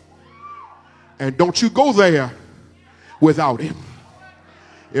there. And don't you go there without him.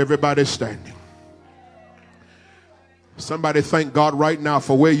 Everybody's standing. Somebody thank God right now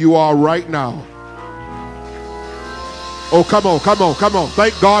for where you are right now. Oh, come on, come on, come on.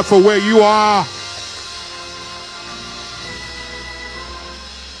 Thank God for where you are.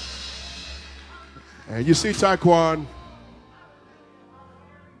 And you see, Taekwon,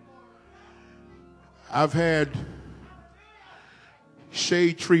 I've had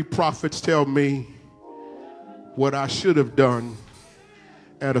shade tree prophets tell me what I should have done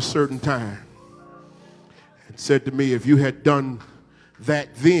at a certain time. And said to me, if you had done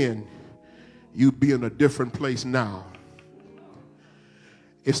that then, you'd be in a different place now.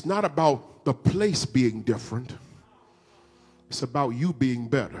 It's not about the place being different. It's about you being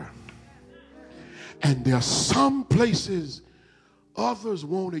better. And there are some places others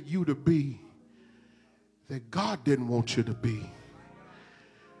wanted you to be that God didn't want you to be.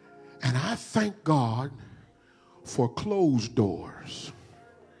 And I thank God for closed doors.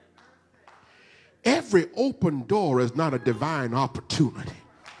 Every open door is not a divine opportunity.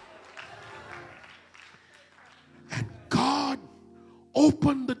 And God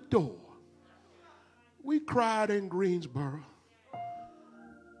opened the door. We cried in Greensboro.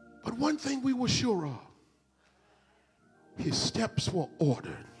 But one thing we were sure of, his steps were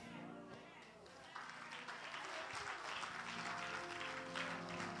ordered.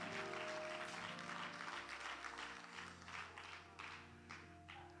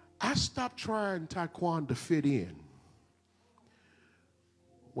 I stopped trying, Taekwon, to fit in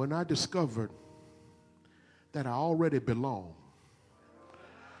when I discovered that I already belong.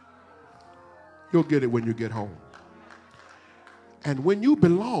 You'll get it when you get home. And when you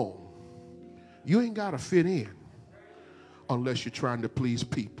belong, you ain't got to fit in unless you're trying to please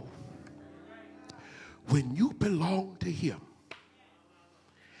people. When you belong to him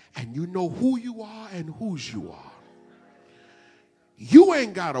and you know who you are and whose you are, you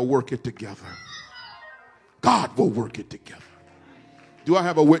ain't got to work it together. God will work it together. Do I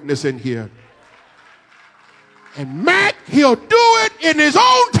have a witness in here? And Matt, he'll do it in his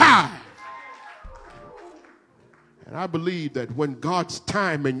own time. And I believe that when God's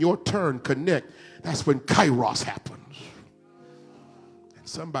time and your turn connect, that's when Kairos happens. And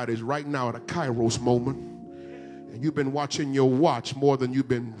somebody's right now at a Kairos moment, and you've been watching your watch more than you've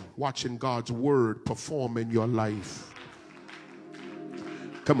been watching God's word perform in your life.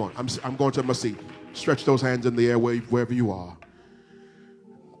 Come on, I'm going to my seat. Stretch those hands in the air wherever you are.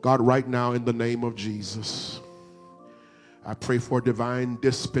 God, right now in the name of Jesus, I pray for divine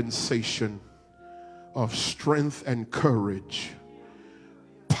dispensation of strength and courage,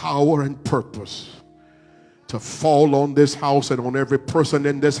 power and purpose to fall on this house and on every person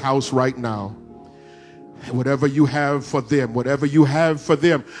in this house right now. Whatever you have for them, whatever you have for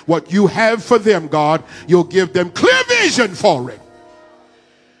them, what you have for them, God, you'll give them clear vision for it.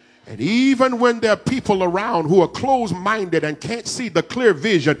 And even when there are people around who are closed-minded and can't see the clear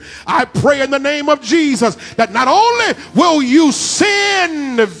vision, I pray in the name of Jesus that not only will you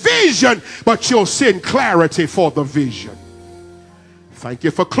send vision, but you'll send clarity for the vision. Thank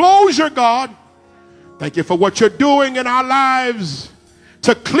you for closure, God. Thank you for what you're doing in our lives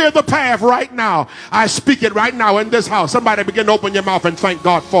to clear the path right now. I speak it right now in this house. Somebody begin to open your mouth and thank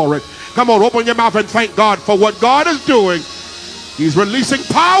God for it. Come on, open your mouth and thank God for what God is doing. He's releasing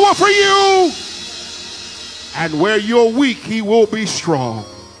power for you. And where you're weak, he will be strong.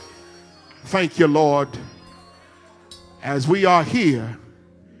 Thank you, Lord. As we are here,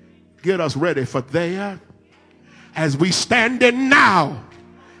 get us ready for there. As we stand in now,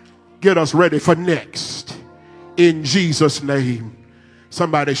 get us ready for next. In Jesus' name.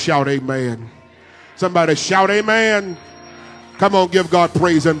 Somebody shout amen. Somebody shout amen. Come on, give God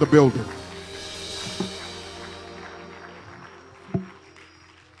praise in the building.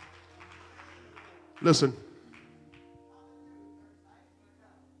 Listen.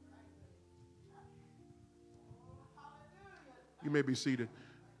 You may be seated.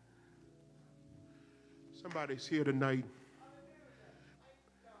 Somebody's here tonight.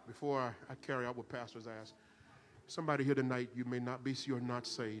 Before I carry out what pastors ask, somebody here tonight, you may not be, you're not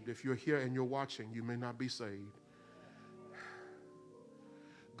saved. If you're here and you're watching, you may not be saved.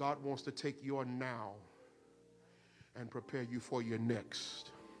 God wants to take your now and prepare you for your next.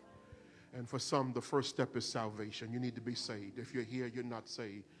 And for some, the first step is salvation. You need to be saved. If you're here, you're not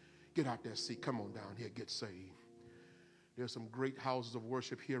saved, get out that seat. Come on down here, get saved. There's some great houses of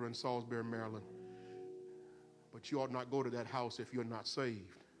worship here in Salisbury, Maryland. But you ought not go to that house if you're not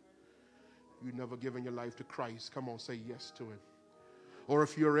saved. You've never given your life to Christ. Come on, say yes to him. Or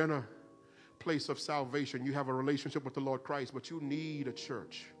if you're in a place of salvation, you have a relationship with the Lord Christ, but you need a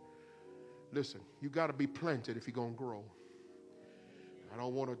church. Listen, you got to be planted if you're going to grow. I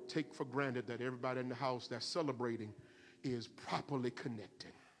don't want to take for granted that everybody in the house that's celebrating is properly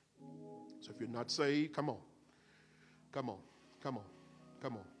connected. So if you're not saved, come on. Come on. Come on.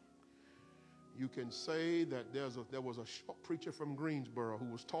 Come on. You can say that there was a short preacher from Greensboro who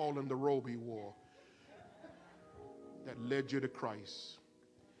was tall in the robe he wore that led you to Christ.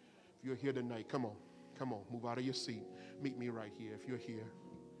 If you're here tonight, come on. Come on. Move out of your seat. Meet me right here if you're here.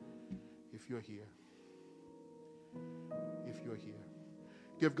 If you're here. If you're here.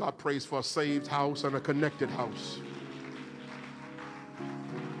 Give God praise for a saved house and a connected house.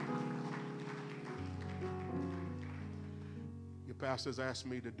 Your pastors asked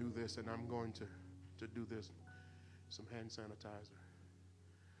me to do this, and I'm going to do this. Some hand sanitizer.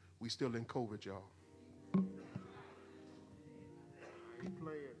 We still in COVID, y'all. I ain't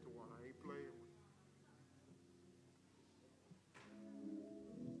playing, Tawana. I ain't playing.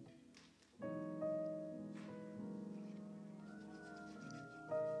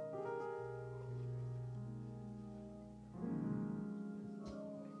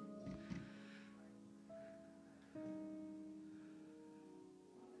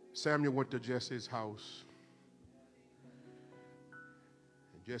 Samuel went to Jesse's house.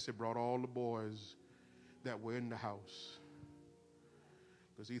 And Jesse brought all the boys that were in the house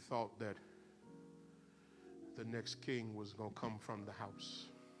because he thought that the next king was going to come from the house.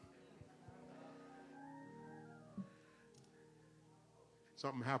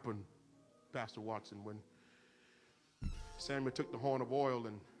 Something happened, Pastor Watson, when Samuel took the horn of oil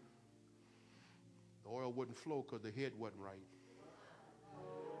and the oil wouldn't flow because the head wasn't right.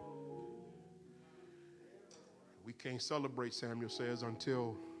 We can't celebrate, Samuel says,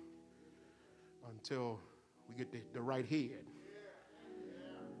 until we get the right head.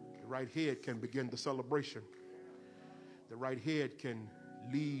 The right head can begin the celebration. The right head can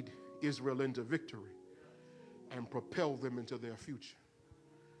lead Israel into victory and propel them into their future.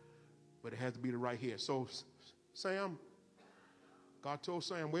 But it has to be the right head. So, Sam, God told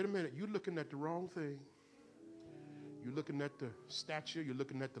Sam, wait a minute, you're looking at the wrong thing. You're looking at the stature, you're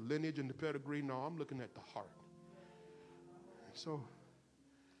looking at the lineage and the pedigree. No, I'm looking at the heart. So,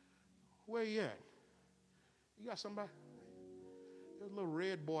 where you at? You got somebody? There's a little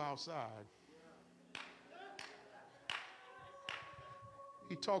red boy outside.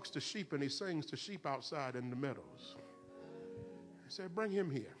 He talks to sheep and he sings to sheep outside in the meadows. He said, bring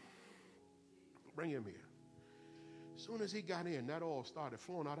him here. Bring him here. As soon as he got in, that oil started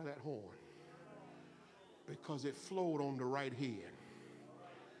flowing out of that horn because it flowed on the right head.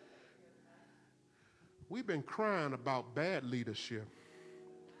 We've been crying about bad leadership.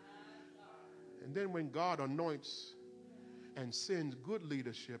 And then when God anoints and sends good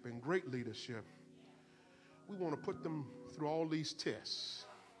leadership and great leadership, we want to put them through all these tests.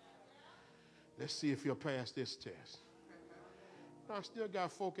 Let's see if you'll pass this test. I still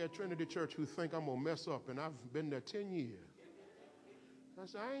got folk at Trinity Church who think I'm going to mess up, and I've been there 10 years. I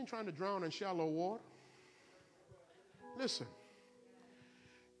said, I ain't trying to drown in shallow water. Listen.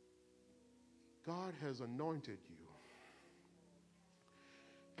 God has anointed you.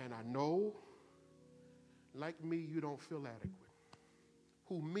 And I know, like me, you don't feel adequate.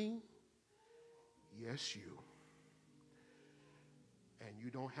 Who, me? Yes, you. And you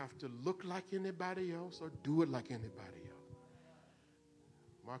don't have to look like anybody else or do it like anybody else.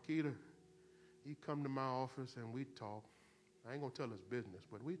 Marquita, he come to my office and we talk. I ain't going to tell his business,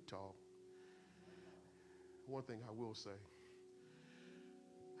 but we talk. One thing I will say.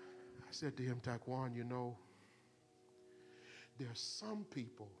 I said to him, Taquan, you know, there's some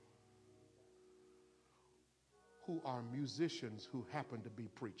people who are musicians who happen to be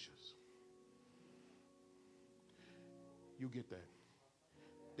preachers. You get that?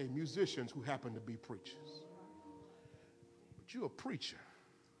 They're musicians who happen to be preachers. But you're a preacher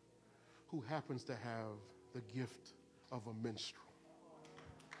who happens to have the gift of a minstrel.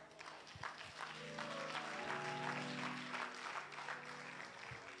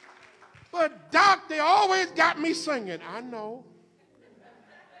 But Doc, they always got me singing. I know.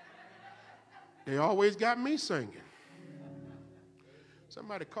 They always got me singing.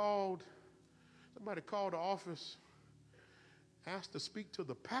 Somebody called the office, asked to speak to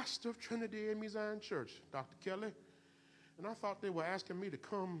the pastor of Trinity Amy Zion Church, Dr. Kelly, and I thought they were asking me to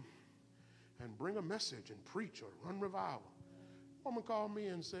come and bring a message and preach or run revival. A woman called me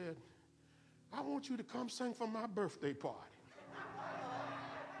and said, I want you to come sing for my birthday party.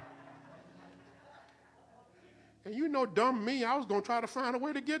 And you know, dumb me, I was going to try to find a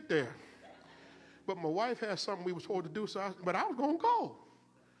way to get there. But my wife had something we were supposed to do, but I was going to go.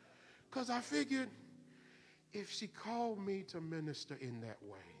 Because I figured if she called me to minister in that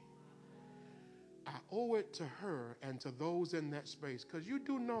way, I owe it to her and to those in that space. Because you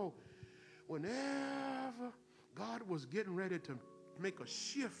do know, whenever God was getting ready to make a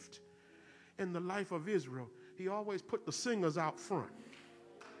shift in the life of Israel, he always put the singers out front.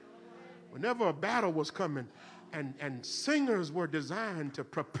 Whenever a battle was coming, and singers were designed to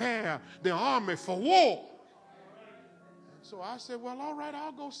prepare the army for war. So I said, well, all right,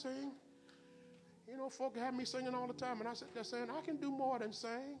 I'll go sing. You know, folk have me singing all the time, and I said, they're saying, I can do more than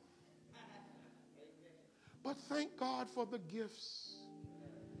sing. But thank God for the gifts.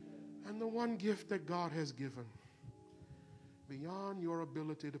 And the one gift that God has given, beyond your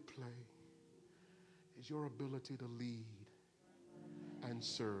ability to play, is your ability to lead and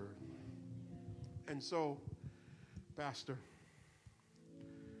serve. And so, Pastor,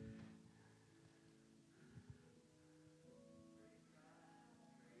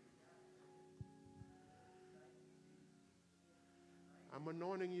 I'm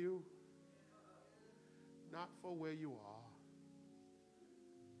anointing you not for where you are,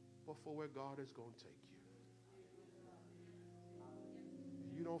 but for where God is going to take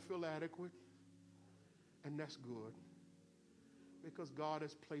you. You don't feel adequate, and that's good, because God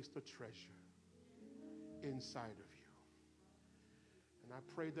has placed a treasure inside of you. And I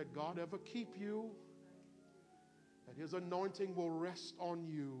pray that God ever keep you, that his anointing will rest on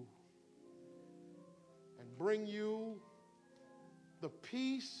you and bring you the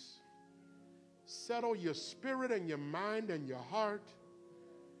peace, settle your spirit and your mind and your heart,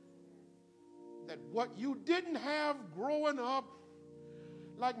 that what you didn't have growing up,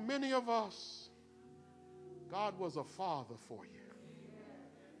 like many of us, God was a father for you.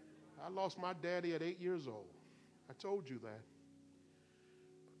 I lost my daddy at 8 years old. I told you that.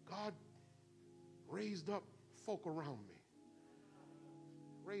 But God raised up folk around me.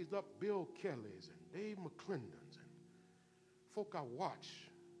 Raised up Bill Kellys and Dave McClendons and folk I watch.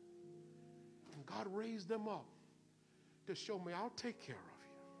 And God raised them up to show me I'll take care of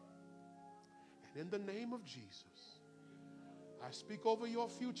you. And in the name of Jesus, I speak over your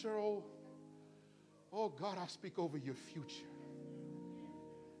future. Oh God, I speak over your future.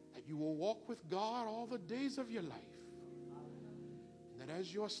 That you will walk with God all the days of your life. And that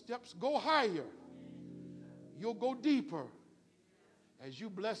as your steps go higher, you'll go deeper. As you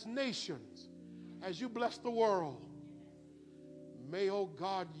bless nations, as you bless the world, may, oh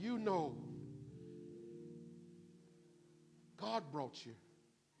God, you know God brought you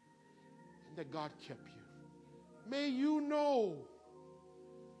and that God kept you. May you know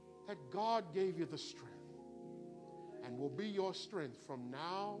that God gave you the strength and will be your strength from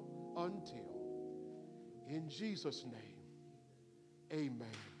now until. In Jesus' name, amen.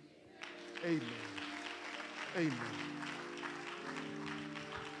 Amen. Amen.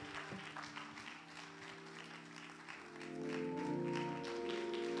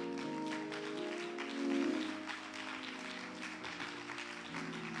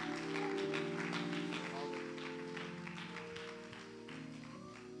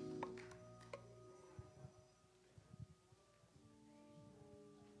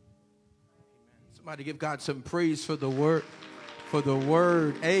 Somebody give God some praise for the word. for the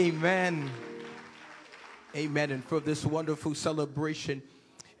word. Amen. Amen. And for this wonderful celebration,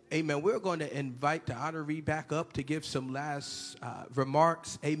 amen, we're going to invite the honoree back up to give some last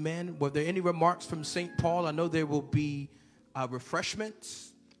remarks. Amen. Were there any remarks from St. Paul? I know there will be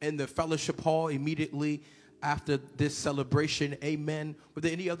refreshments in the fellowship hall immediately after this celebration. Amen. Were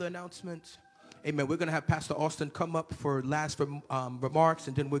there any other announcements? Amen. We're going to have Pastor Alston come up for last remarks,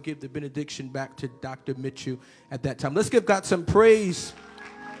 and then we'll give the benediction back to Dr. Mitchell at that time. Let's give God some praise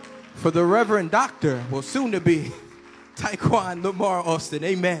for the Reverend Doctor, well, soon to be Taekwon Lamar Alston.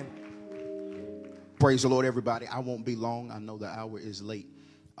 Amen. Praise the Lord, everybody. I won't be long. I know the hour is late.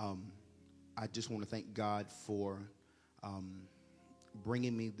 I just want to thank God for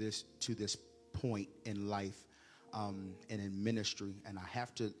bringing me to this point in life and in ministry. And I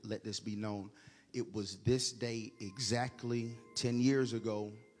have to let this be known. It was this day exactly 10 years ago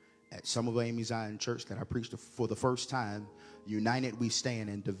at some of Amy Zion Church that I preached for the first time. United we stand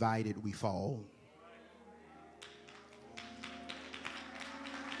and divided we fall.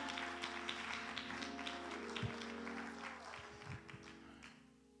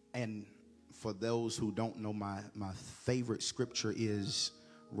 And for those who don't know, my favorite scripture is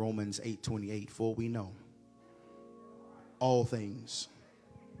Romans 8:28. For we know all things,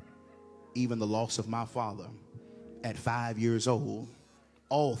 even the loss of my father at 5 years old,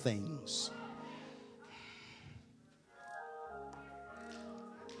 all things.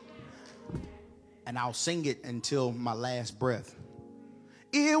 And I'll sing it until my last breath.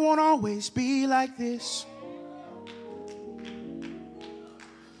 It won't always be like this.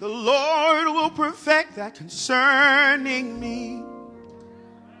 The Lord will perfect that concerning me.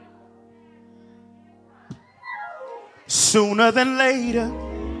 Sooner than later.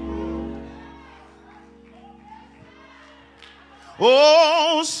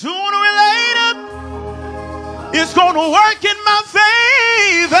 Oh, sooner or later, it's going to work in my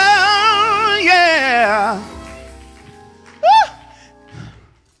favor. Yeah. Woo.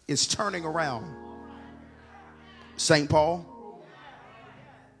 It's turning around. St. Paul,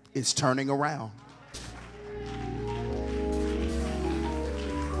 it's turning around.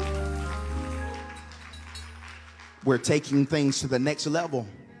 We're taking things to the next level.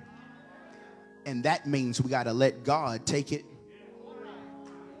 And that means we got to let God take it.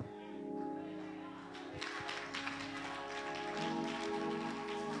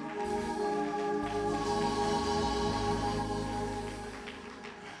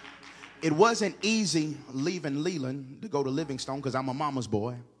 It wasn't easy leaving Leland to go to Livingstone because I'm a mama's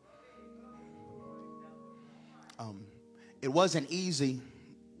boy. It wasn't easy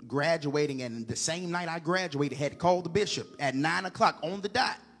graduating, and the same night I graduated, had called the bishop at 9 o'clock on the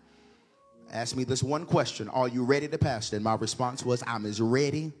dot. Asked me this one question: are you ready to pastor? And my response was, I'm as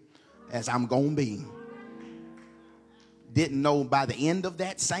ready as I'm gonna be. Didn't know by the end of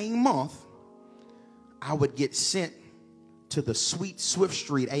that same month I would get sent to the sweet Swift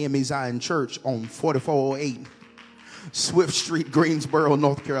Street AME Zion Church on 4408 Swift Street, Greensboro,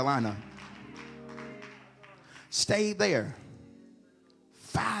 North Carolina. Stayed there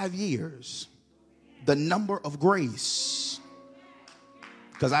 5 years. The number of grace.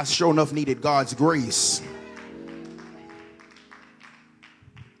 Because I sure enough needed God's grace.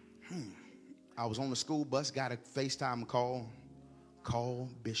 I was on the school bus, got a FaceTime call. Call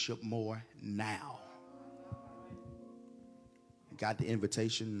Bishop Moore now. Got the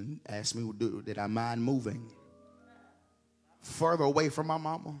invitation and asked me, did I mind moving further away from my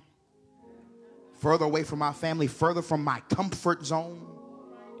mama, further away from my family, further from my comfort zone.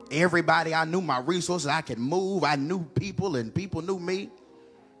 Everybody I knew, my resources, I could move. I knew people and people knew me.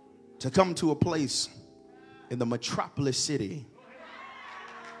 To come to a place in the metropolis city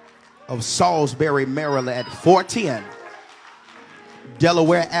of Salisbury, Maryland at 410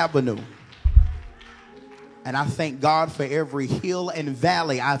 Delaware Avenue. And I thank God for every hill and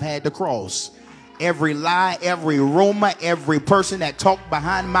valley I've had to cross. Every lie, every rumor, every person that talked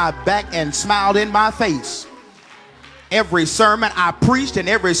behind my back and smiled in my face. Every sermon I preached and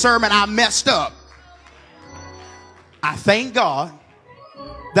every sermon I messed up. I thank God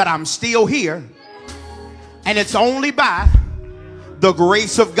that I'm still here. And it's only by the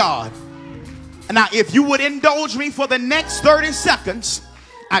grace of God. Now, if you would indulge me for the next 30 seconds,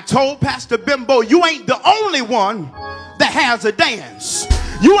 I told Pastor Bimbo, you ain't the only one that has a dance.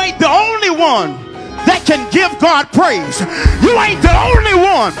 You ain't the only one that can give God praise. You ain't the only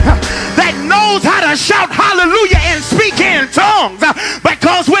one that knows how to shout hallelujah and speak in tongues.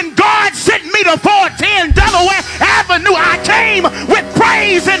 Because when God sent me to 410 Delaware Avenue, I came with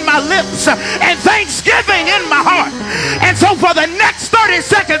praise in my lips and thanksgiving in my heart. And so for the next 30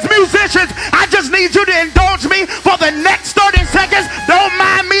 seconds, musicians, I just need you to indulge me for the next 30 seconds.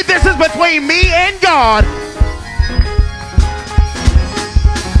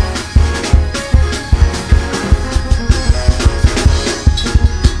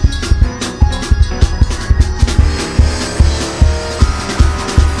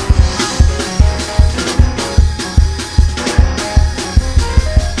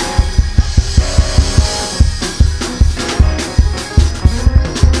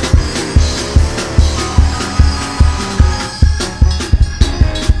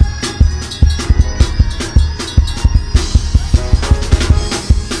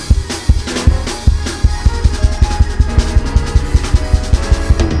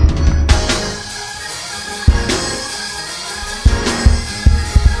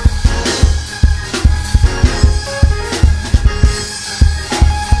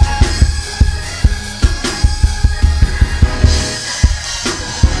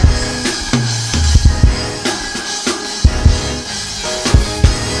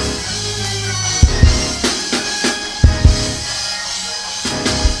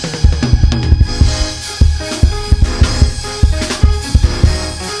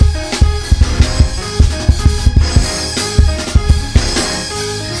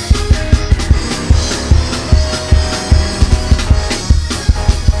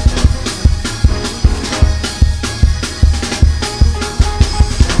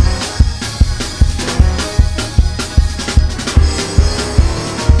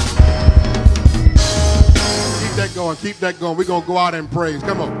 Keep that going. We're going to go out and praise.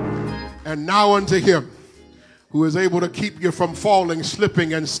 Come on. And now unto him who is able to keep you from falling,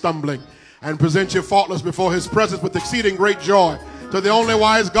 slipping, and stumbling, and present you faultless before his presence with exceeding great joy. To the only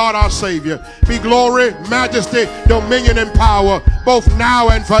wise God, our Savior, be glory, majesty, dominion, and power, both now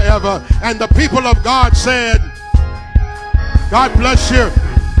and forever. And the people of God said, God bless you.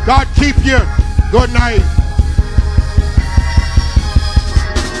 God keep you. Good night.